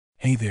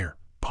Hey there,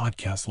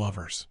 podcast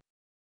lovers.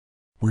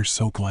 We're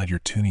so glad you're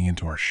tuning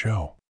into our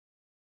show.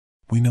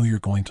 We know you're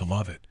going to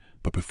love it,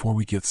 but before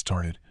we get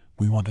started,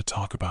 we want to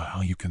talk about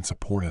how you can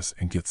support us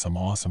and get some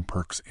awesome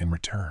perks in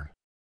return.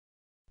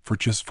 For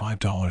just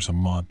 $5 a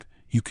month,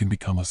 you can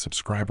become a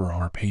subscriber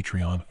on our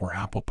Patreon or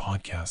Apple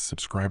Podcasts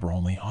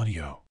subscriber-only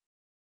audio.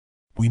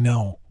 We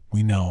know,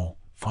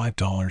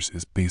 $5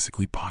 is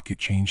basically pocket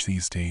change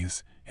these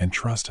days, and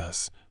trust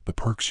us, the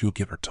perks you'll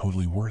get are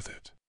totally worth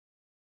it.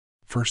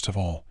 First of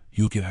all,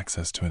 you'll get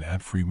access to an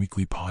ad-free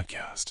weekly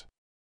podcast.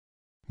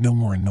 No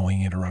more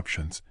annoying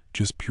interruptions,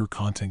 just pure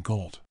content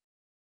gold.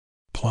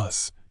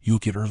 Plus, you'll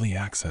get early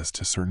access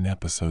to certain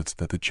episodes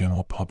that the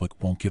general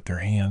public won't get their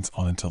hands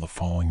on until the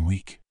following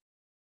week.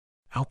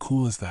 How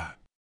cool is that?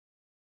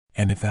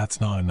 And if that's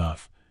not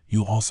enough,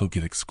 you'll also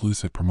get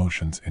exclusive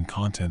promotions and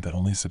content that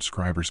only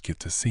subscribers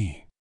get to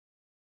see.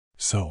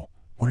 So,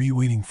 what are you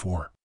waiting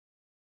for?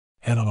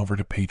 Head on over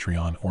to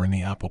Patreon or in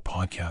the Apple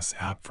Podcasts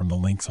app from the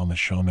links on the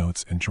show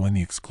notes and join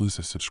the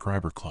exclusive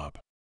subscriber club.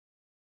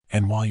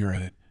 And while you're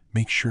at it,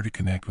 make sure to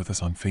connect with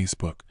us on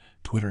Facebook,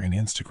 Twitter, and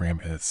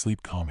Instagram at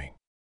Sleep Calming.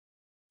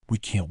 We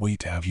can't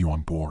wait to have you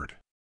on board.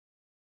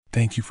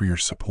 Thank you for your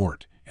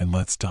support, and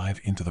let's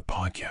dive into the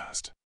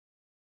podcast.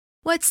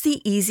 What's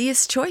the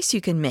easiest choice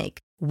you can make?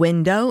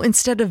 Window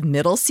instead of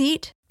middle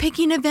seat?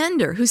 Picking a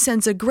vendor who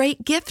sends a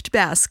great gift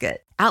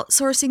basket?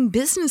 Outsourcing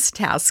business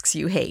tasks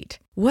you hate?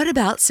 What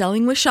about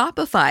selling with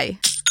Shopify?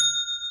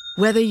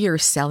 Whether you're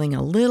selling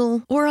a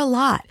little or a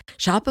lot,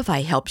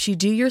 Shopify helps you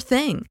do your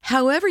thing,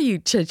 however you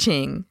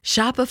cha-ching.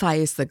 Shopify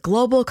is the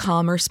global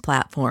commerce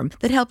platform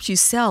that helps you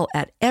sell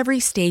at every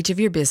stage of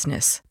your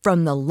business.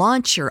 From the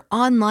launch your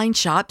online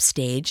shop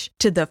stage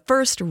to the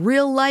first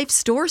real-life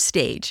store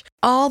stage,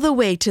 all the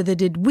way to the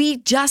did we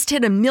just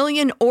hit 1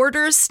 million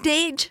orders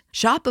stage.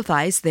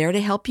 Shopify's there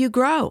to help you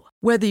grow.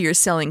 Whether you're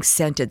selling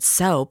scented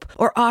soap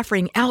or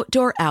offering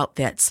outdoor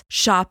outfits,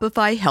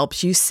 Shopify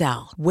helps you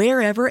sell.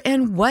 Wherever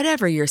and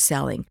whatever you're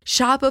selling,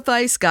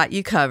 Shopify's got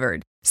you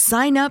covered.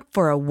 Sign up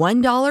for a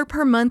 $1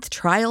 per month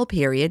trial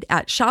period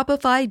at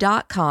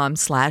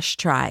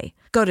shopify.com/try.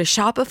 Go to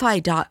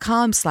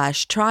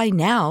shopify.com/try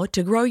now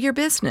to grow your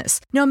business,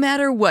 no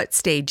matter what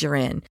stage you're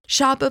in.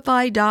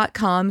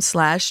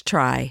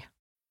 Shopify.com/try.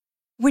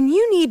 When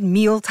you need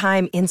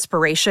mealtime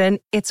inspiration,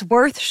 it's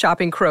worth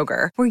shopping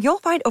Kroger, where you'll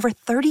find over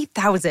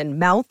 30,000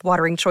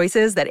 mouth-watering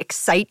choices that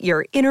excite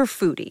your inner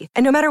foodie.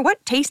 And no matter what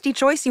tasty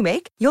choice you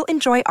make, you'll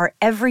enjoy our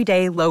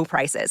everyday low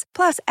prices,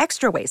 plus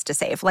extra ways to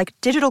save, like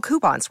digital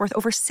coupons worth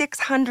over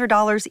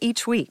 $600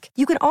 each week.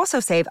 You can also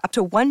save up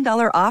to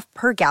 $1 off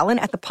per gallon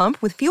at the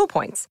pump with fuel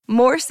points.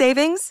 More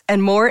savings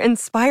and more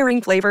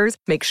inspiring flavors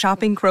make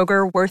shopping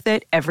Kroger worth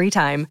it every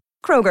time.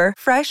 Kroger,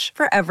 fresh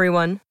for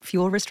everyone.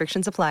 Fuel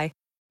restrictions apply.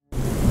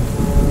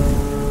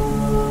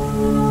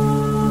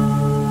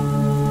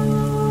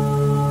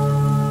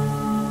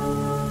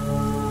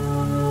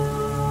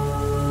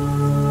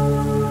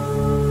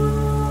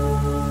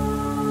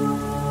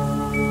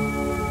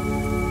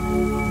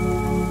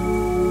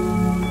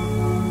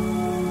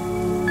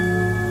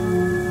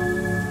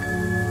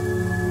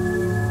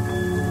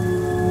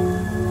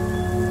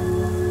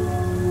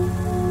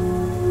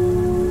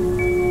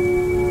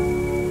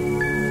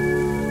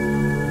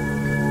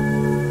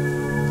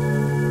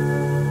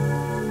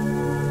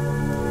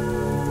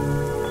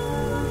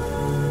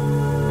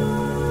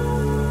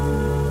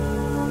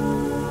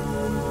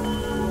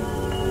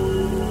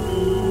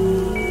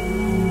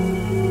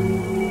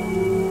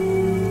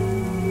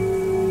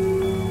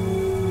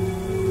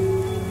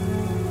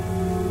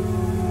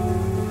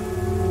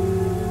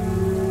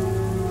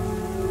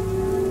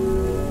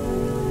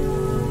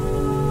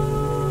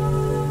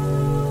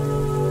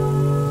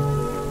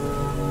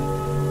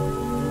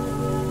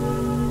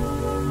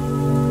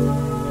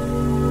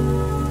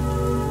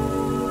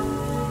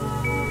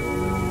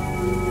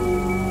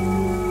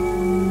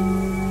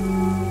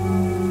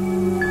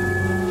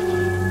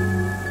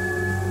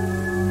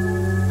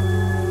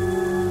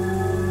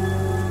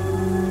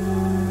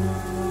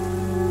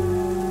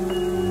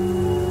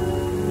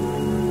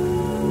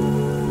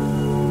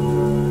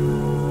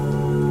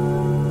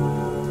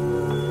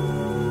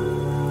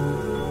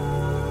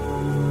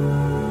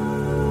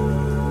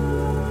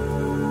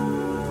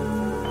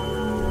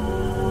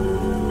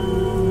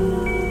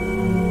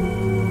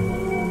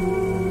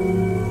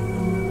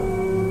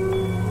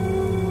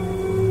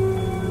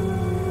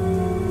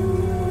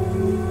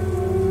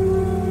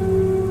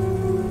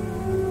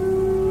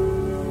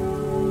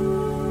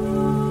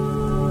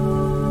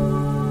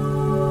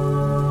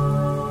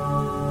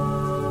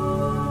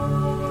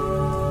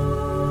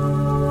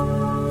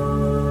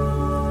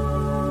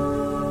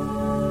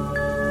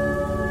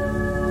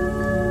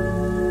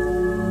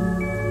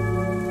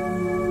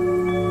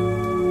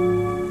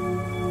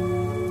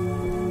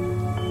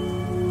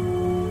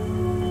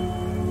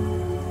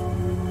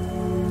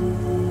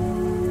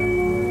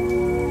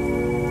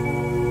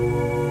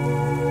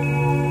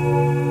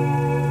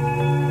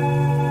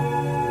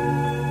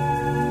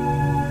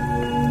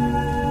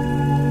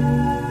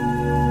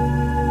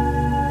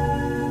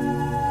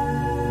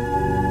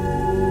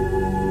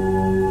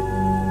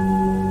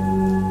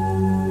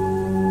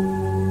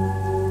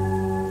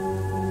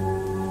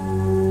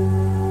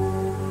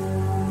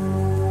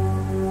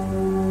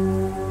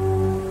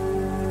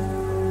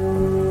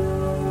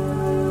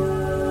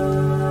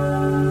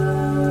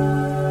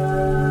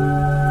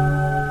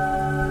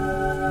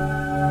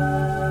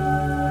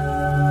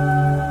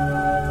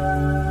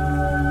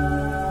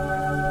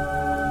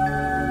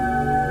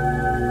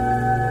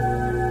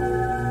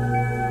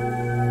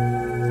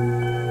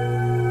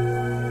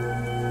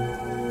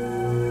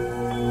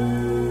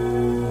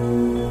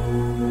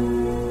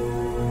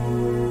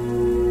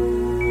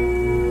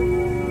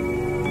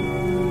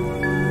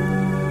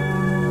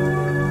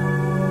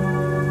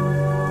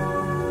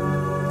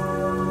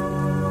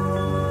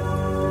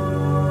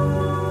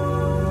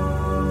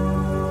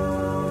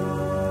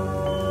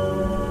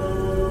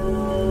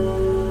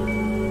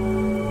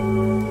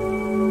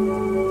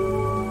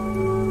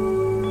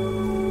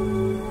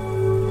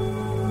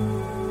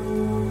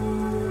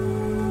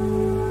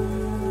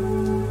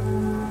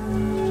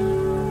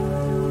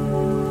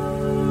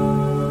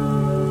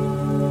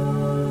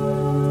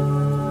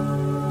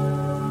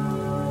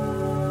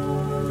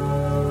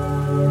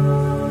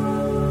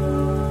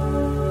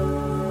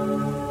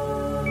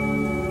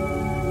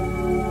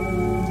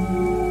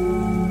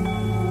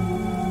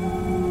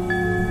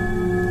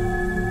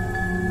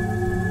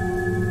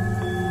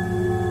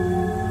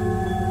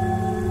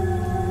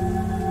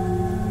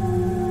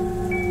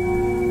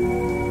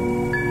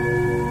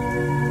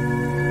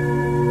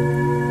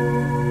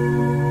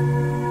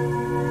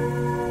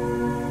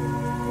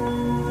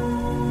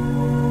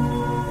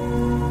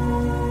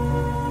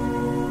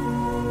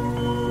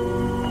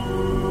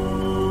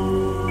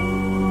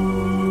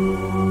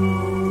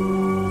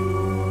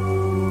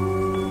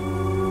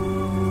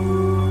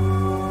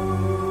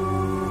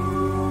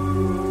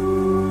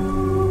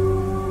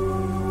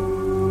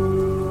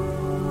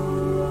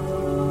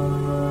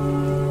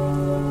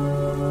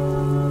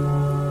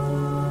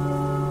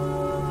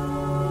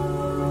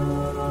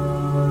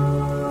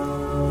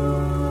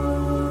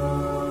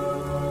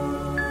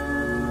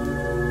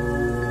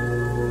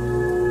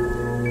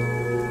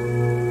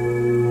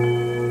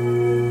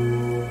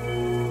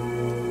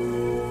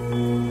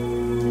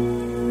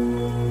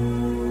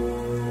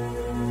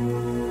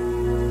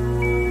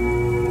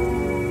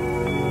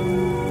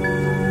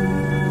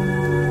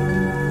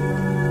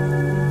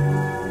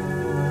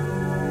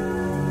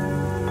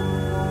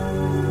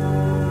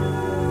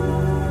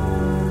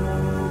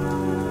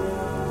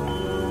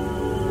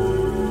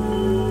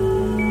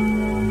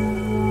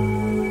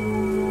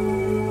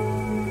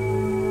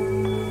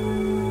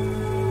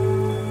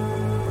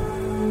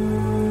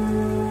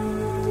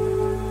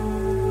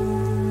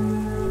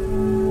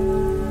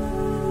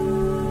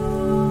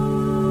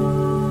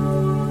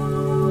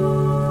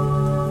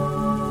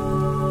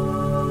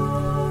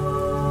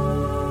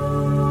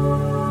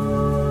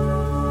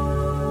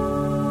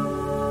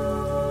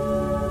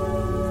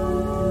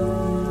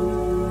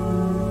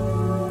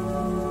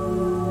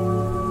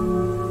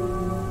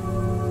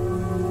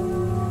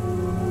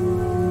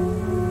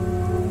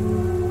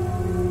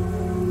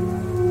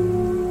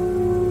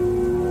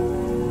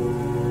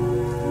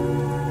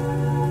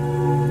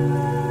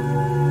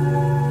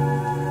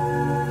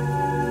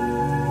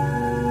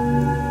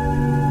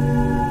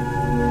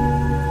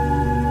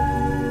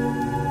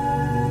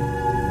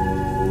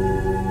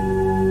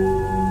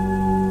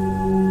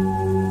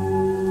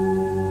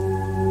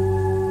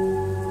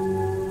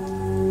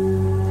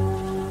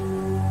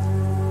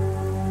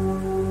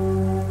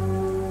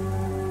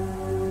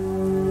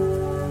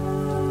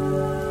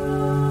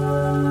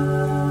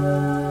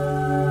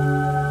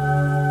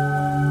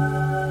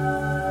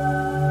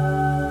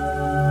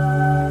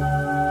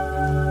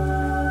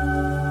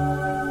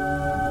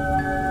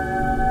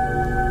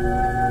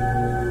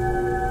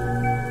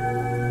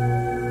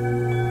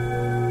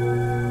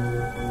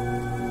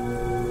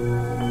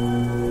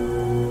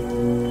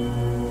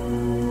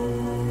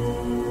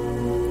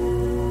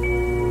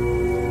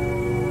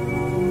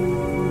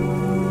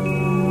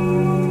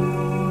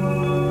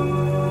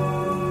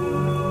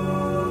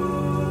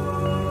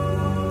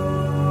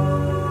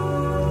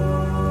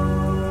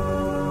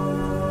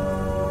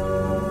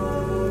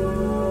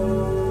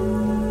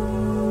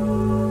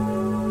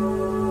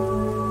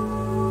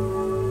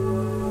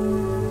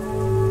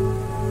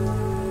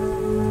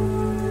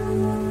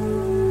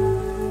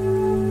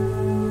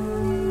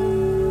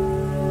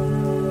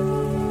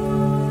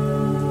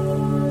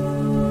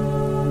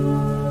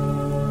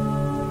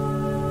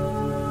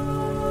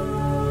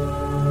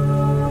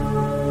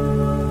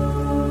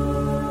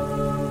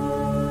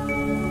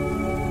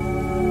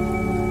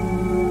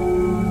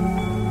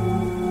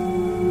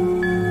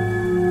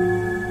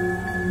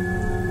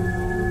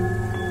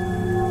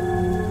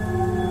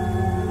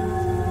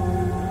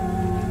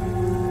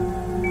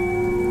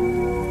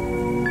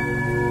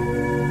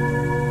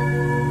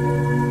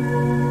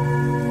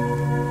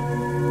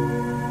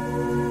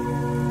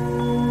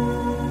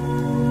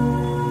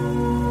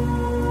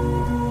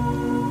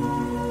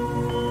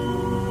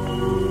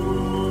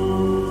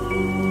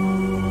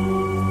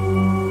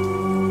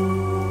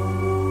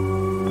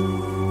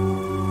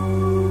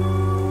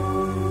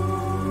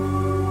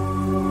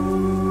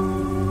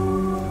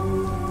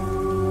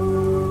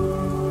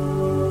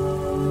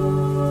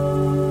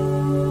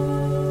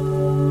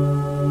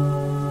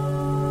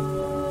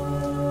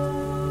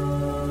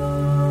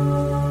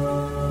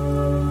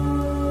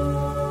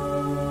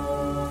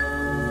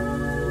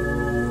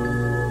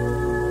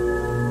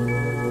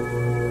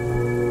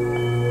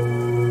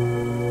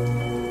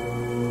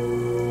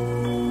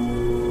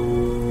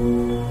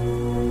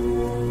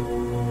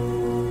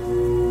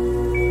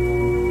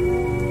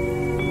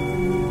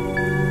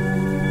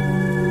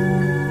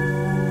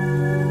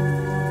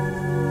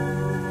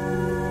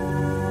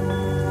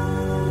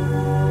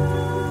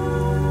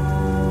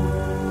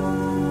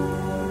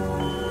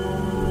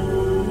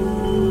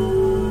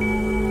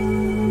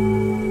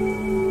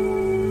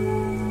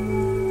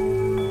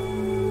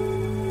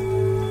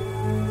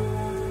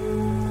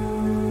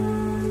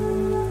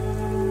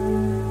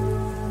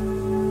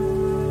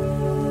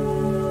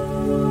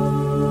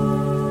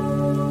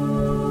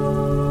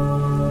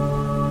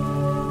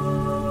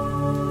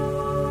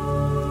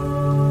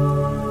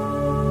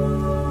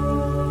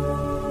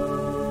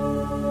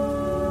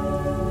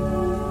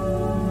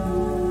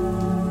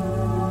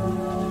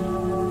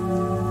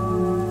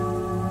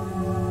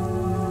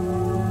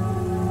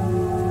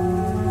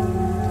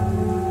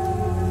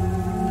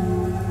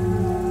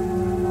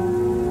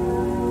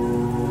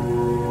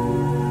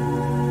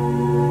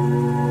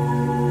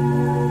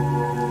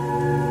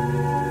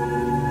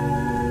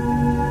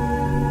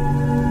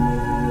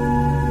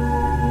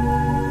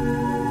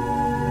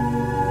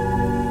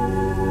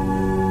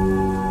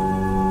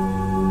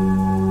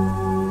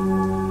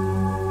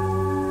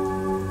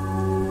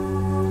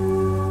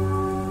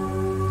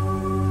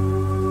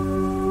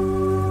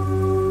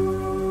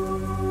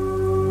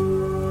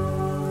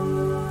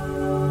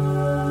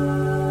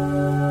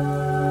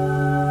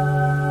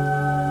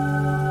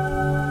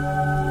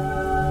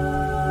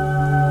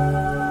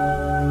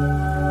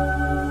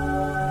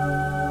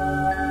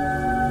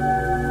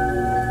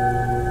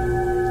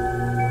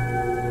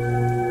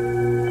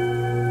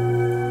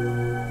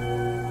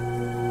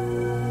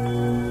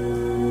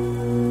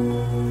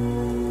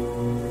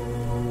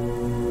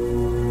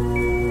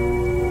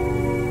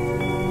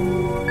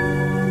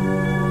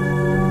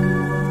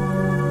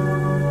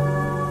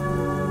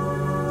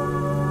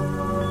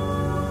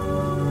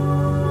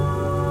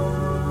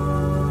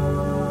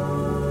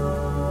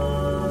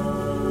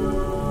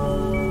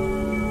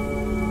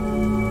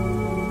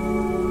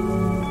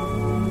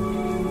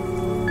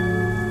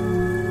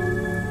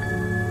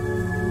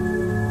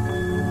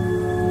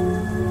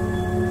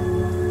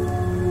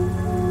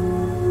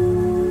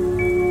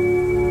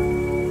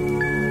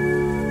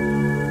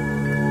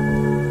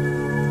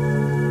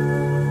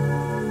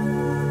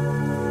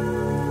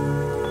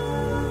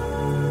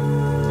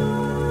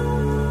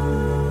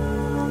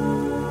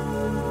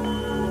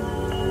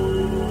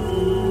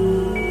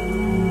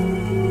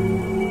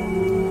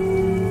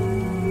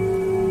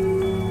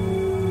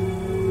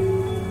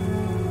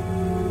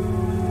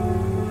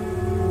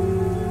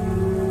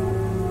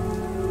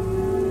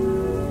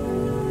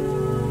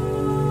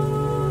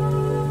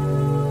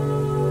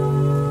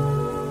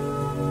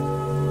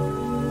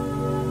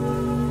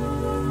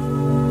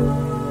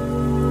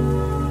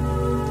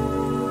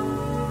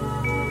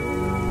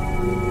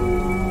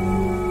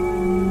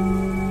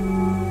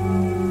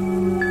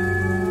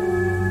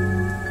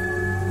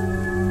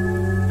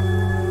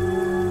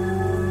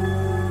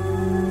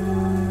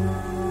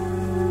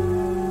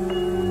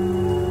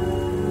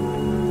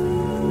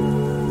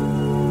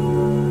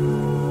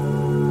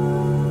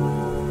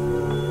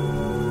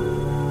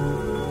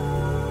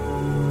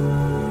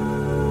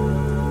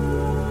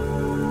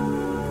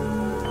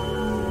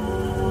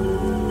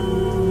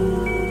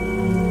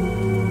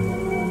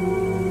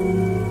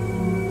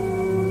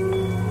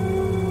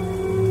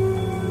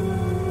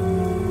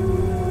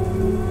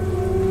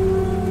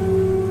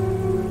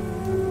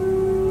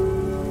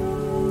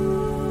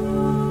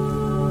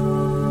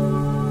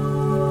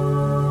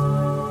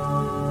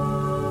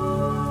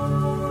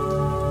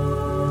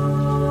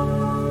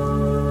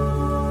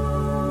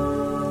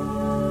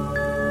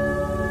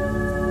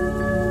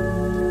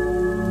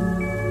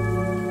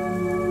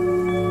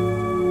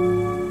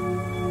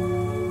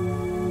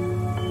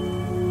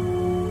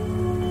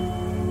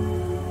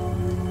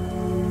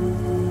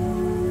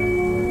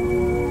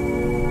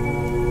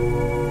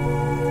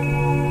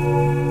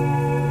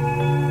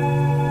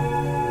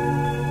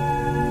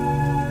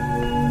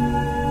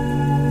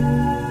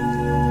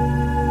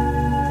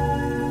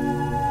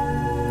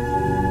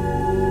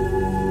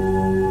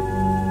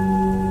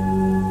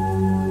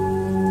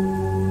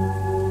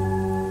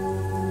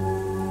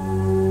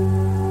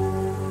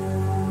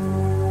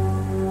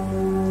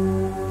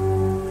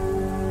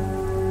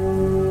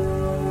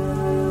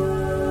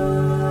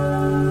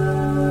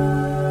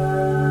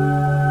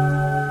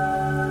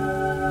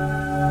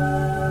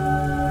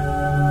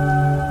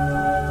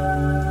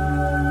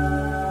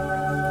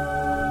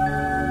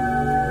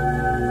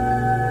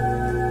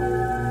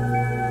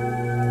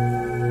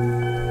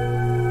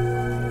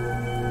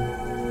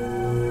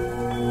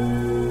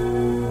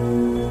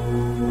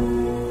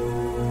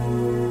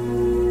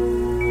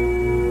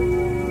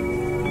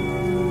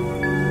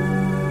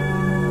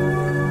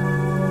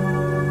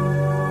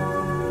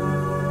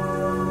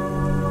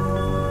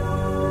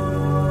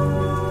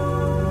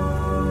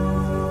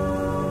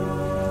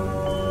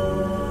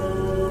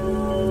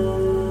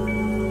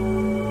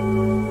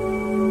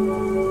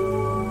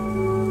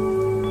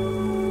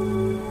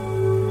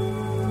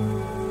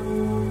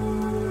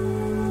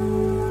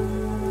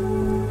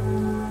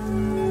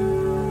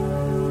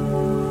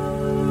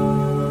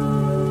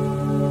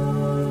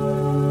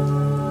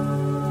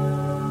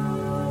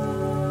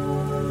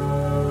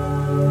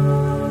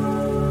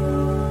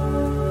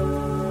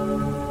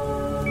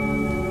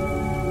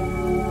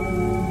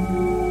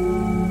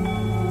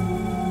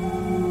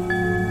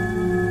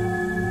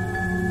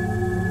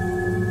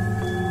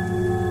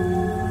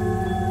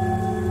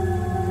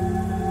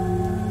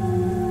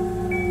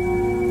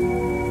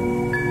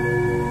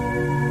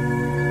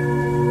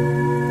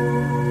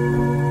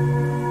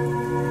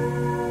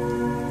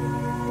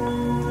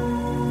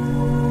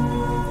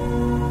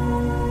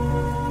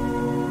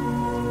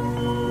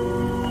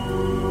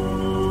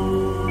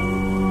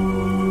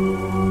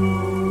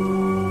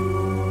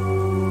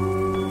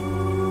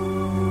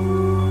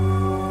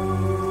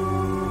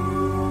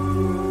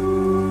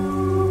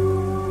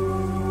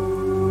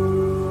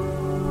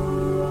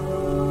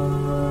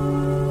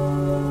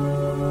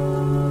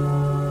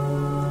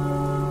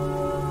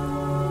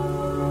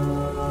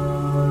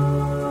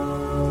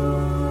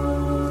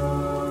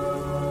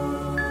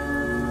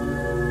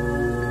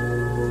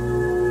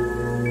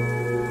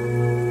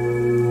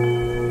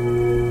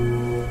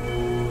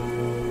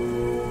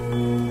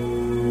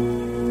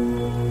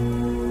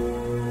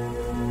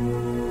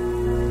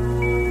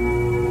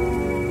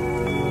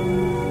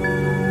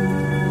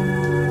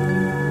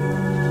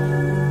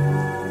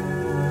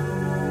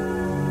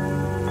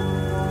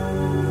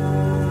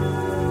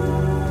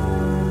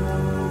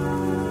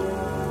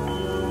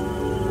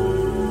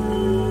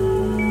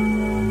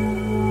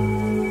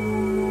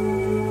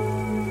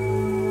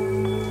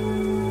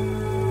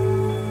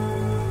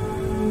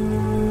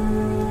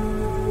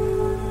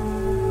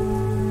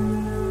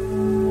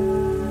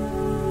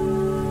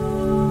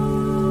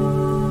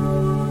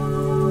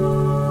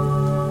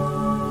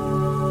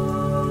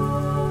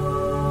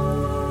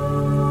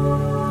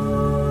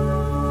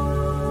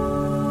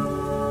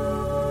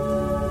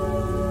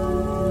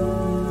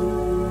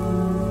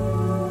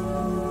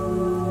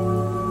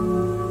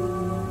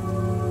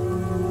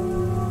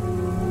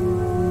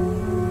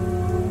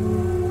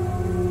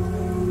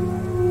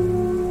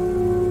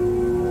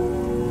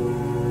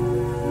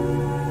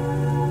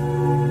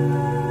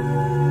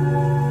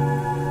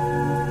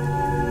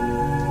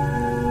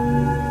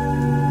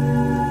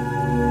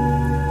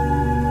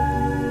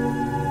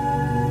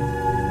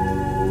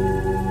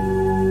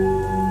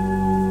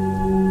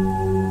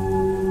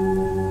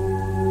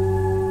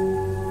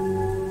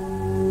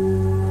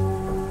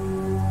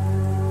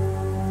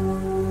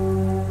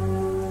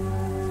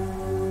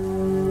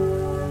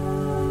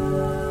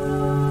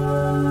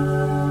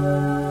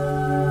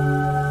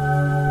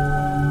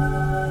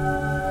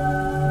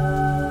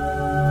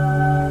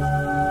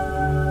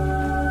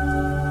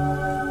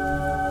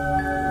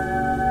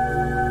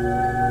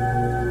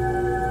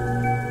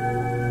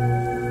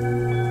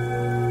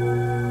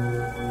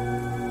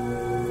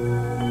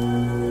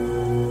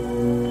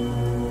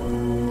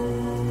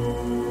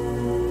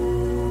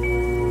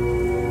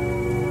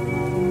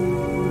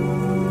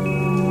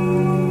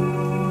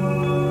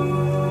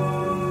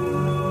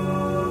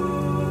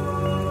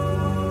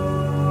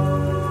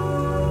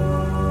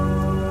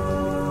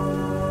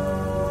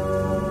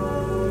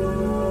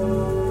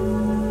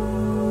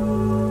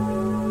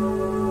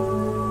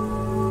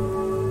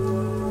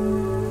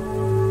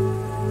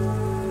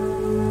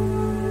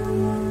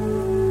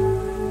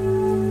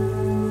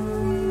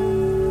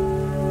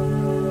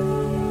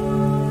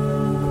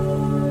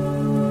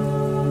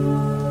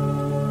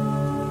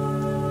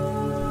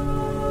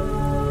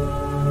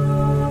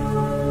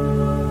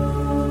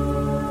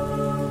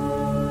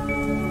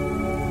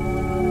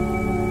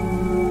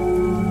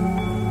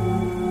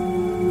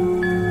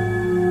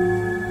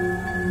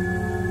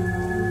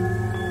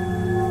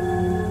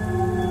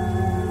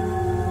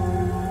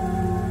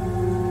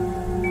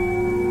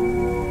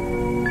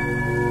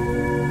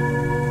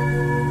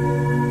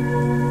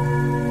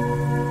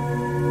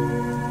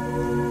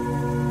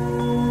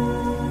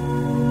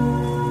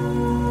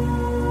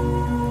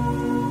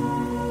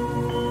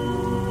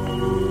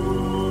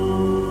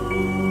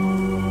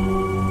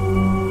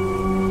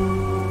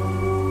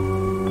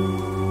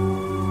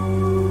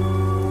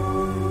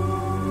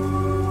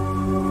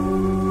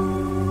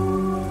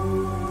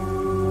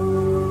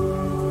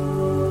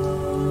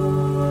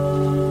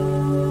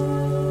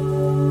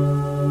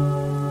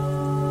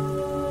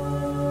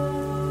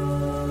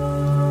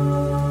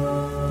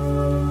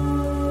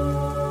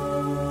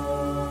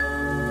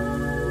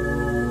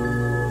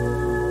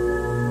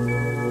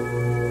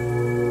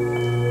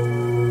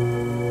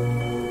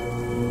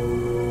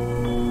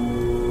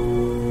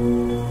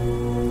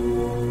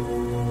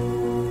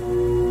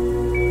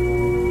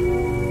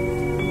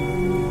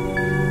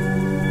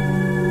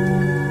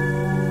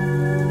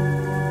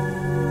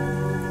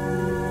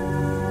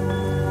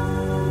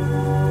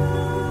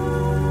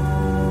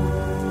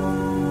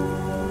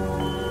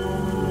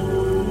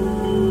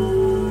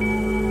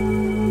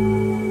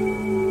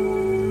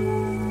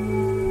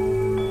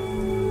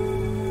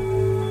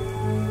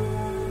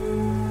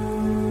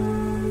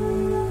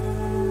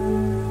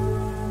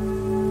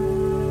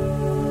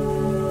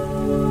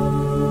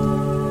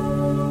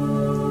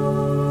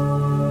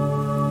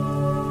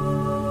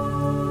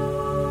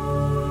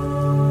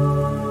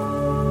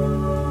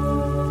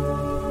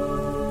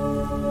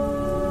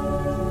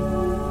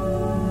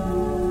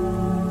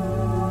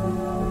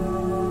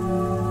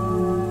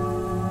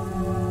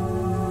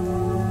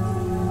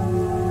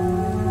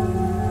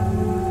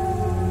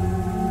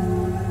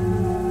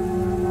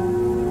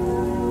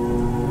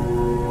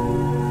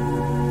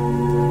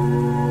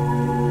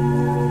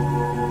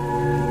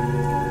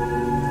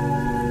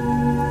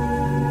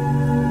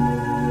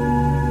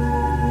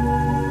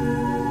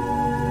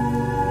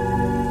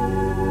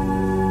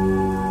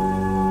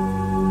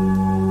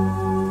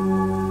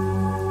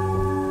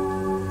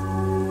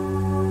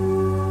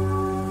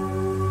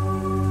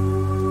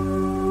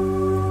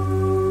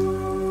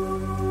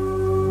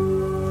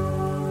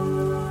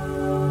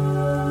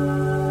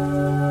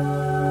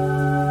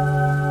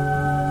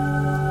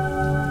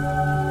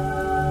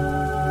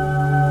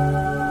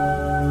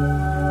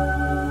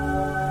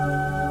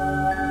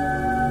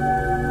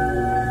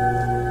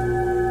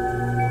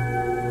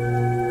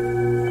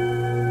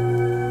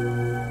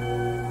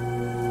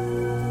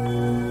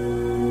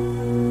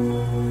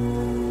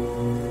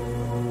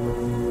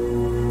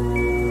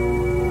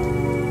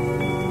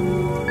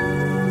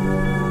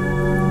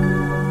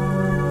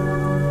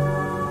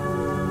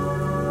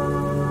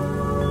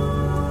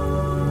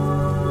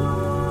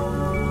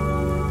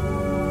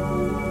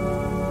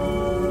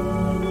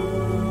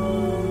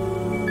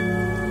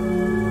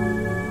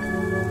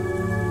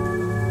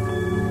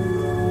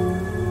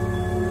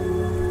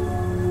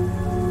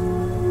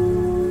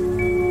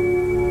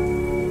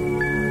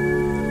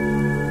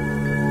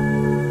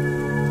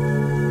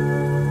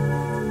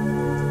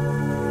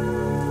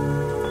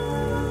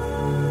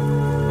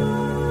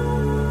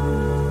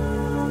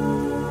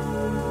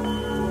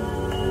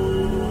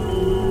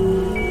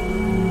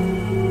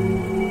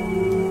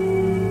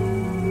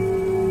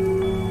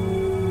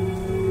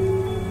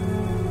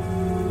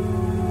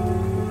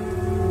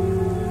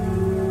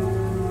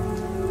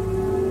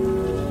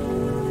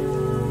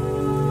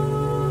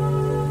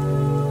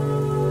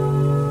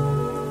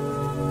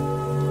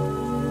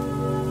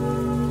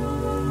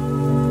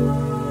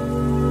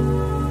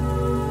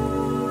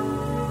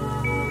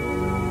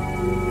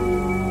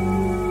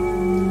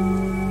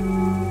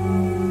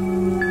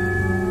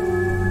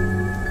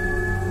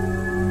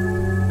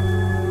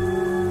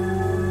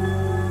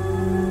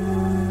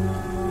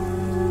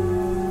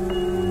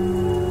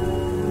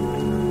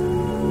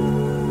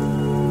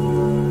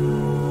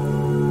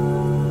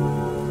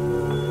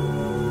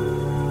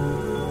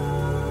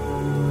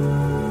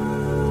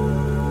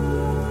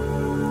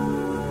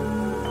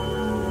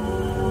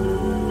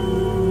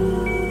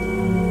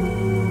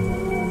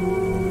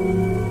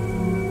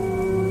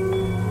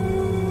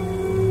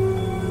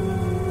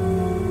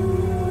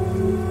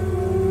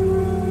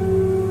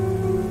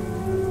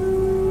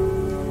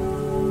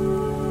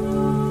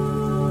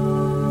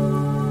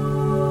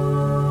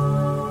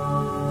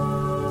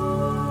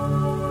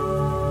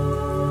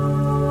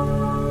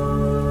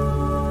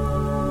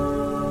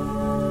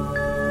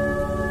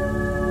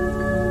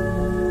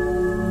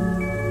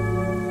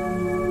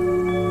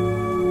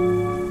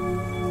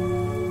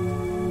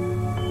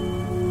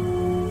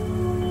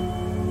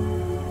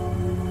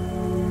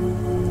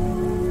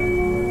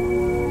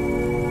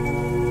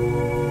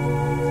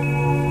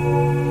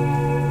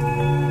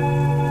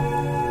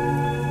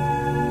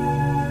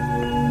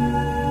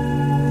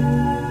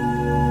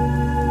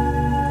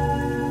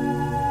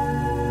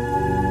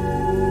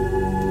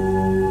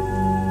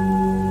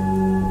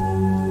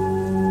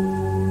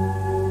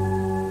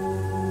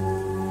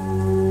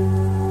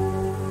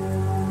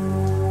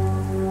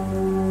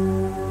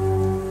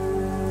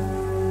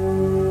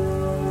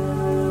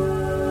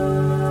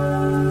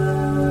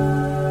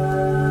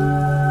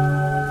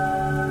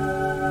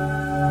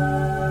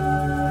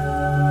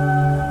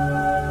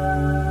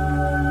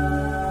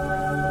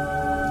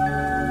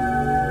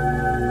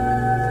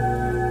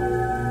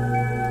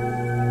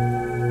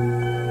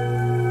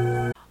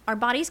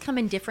 bodies come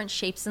in different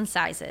shapes and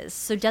sizes,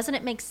 so doesn't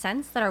it make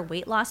sense that our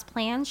weight loss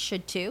plans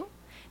should too?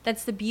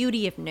 That's the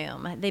beauty of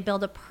Noom. They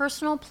build a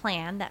personal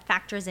plan that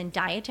factors in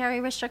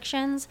dietary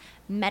restrictions,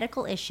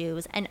 medical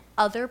issues, and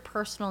other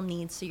personal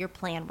needs so your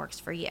plan works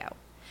for you.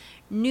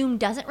 Noom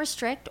doesn't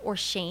restrict or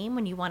shame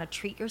when you want to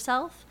treat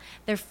yourself.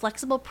 Their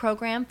flexible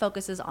program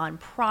focuses on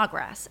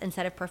progress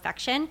instead of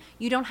perfection.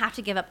 You don't have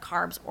to give up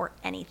carbs or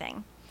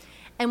anything.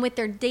 And with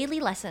their daily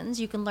lessons,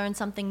 you can learn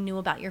something new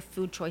about your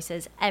food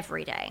choices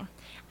every day.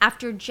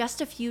 After just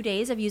a few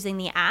days of using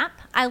the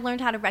app, I learned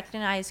how to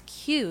recognize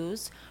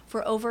cues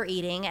for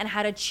overeating and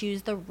how to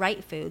choose the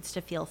right foods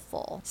to feel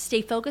full.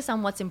 Stay focused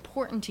on what's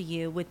important to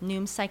you with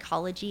Noom's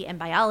psychology and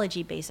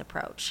biology-based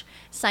approach.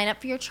 Sign up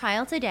for your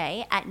trial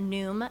today at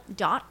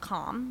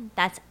Noom.com.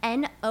 That's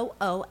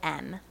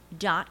Noom.com.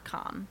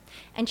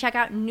 And check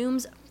out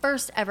Noom's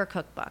first ever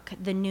cookbook,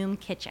 The Noom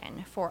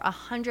Kitchen, for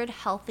 100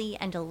 healthy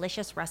and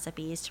delicious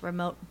recipes to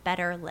promote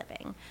better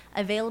living.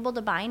 Available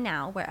to buy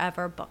now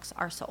wherever books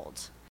are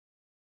sold.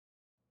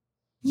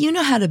 You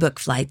know how to book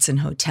flights and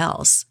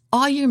hotels.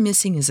 All you're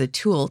missing is a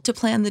tool to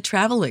plan the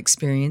travel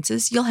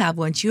experiences you'll have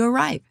once you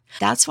arrive.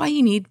 That's why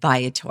you need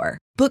Viator.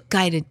 Book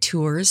guided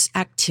tours,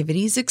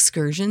 activities,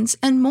 excursions,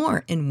 and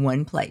more in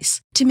one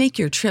place to make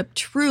your trip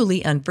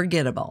truly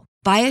unforgettable.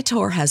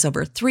 Viator has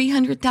over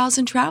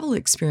 300,000 travel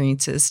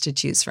experiences to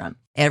choose from.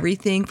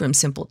 Everything from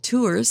simple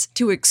tours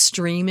to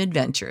extreme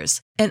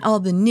adventures and all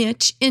the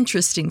niche,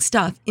 interesting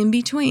stuff in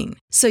between.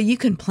 So you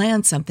can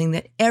plan something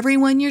that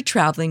everyone you're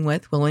traveling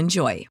with will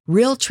enjoy.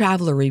 Real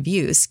traveler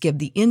reviews give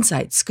the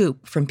inside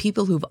scoop from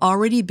people who've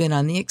already been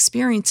on the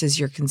experiences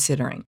you're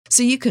considering.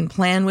 So you can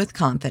plan with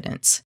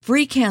confidence.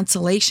 Free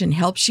cancellation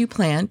helps you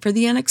plan for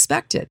the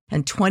unexpected.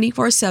 And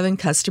 24/7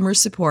 customer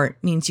support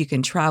means you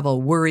can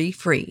travel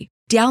worry-free.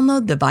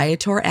 Download the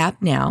Viator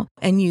app now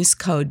and use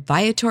code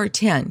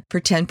Viator10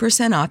 for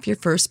 10% off your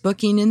first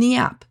booking in the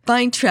app.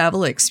 Find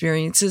travel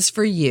experiences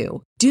for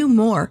you. Do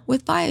more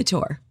with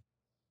Viator.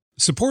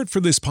 Support for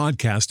this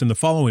podcast and the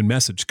following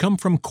message come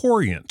from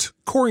Corient.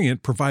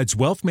 Corient provides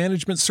wealth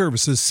management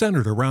services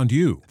centered around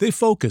you. They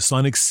focus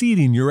on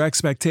exceeding your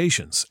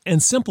expectations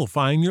and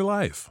simplifying your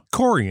life.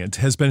 Corient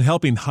has been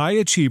helping high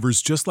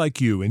achievers just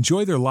like you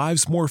enjoy their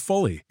lives more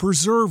fully,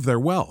 preserve their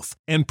wealth,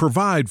 and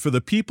provide for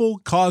the people,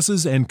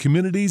 causes, and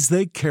communities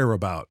they care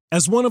about.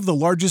 As one of the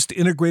largest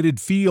integrated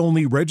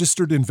fee-only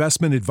registered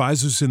investment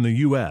advisors in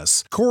the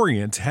U.S.,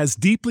 Corient has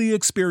deeply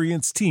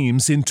experienced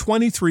teams in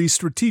 23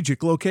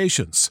 strategic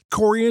locations.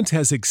 Corient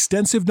has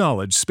extensive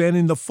knowledge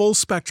spanning the full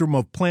spectrum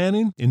of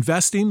planning,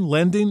 investing,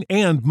 lending,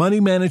 and money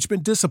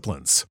management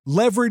disciplines.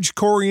 Leverage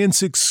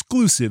Corient's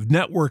exclusive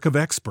network of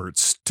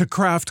experts to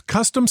craft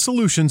custom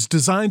solutions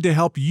designed to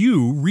help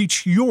you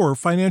reach your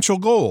financial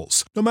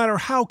goals, no matter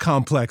how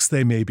complex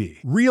they may be.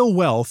 Real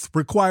wealth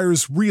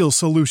requires real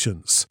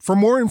solutions. For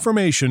more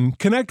information,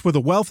 connect with a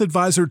wealth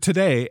advisor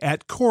today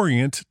at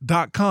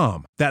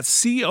Corient.com.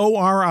 That's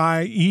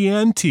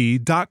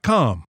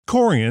Corient.com.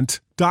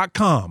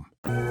 Corient.com.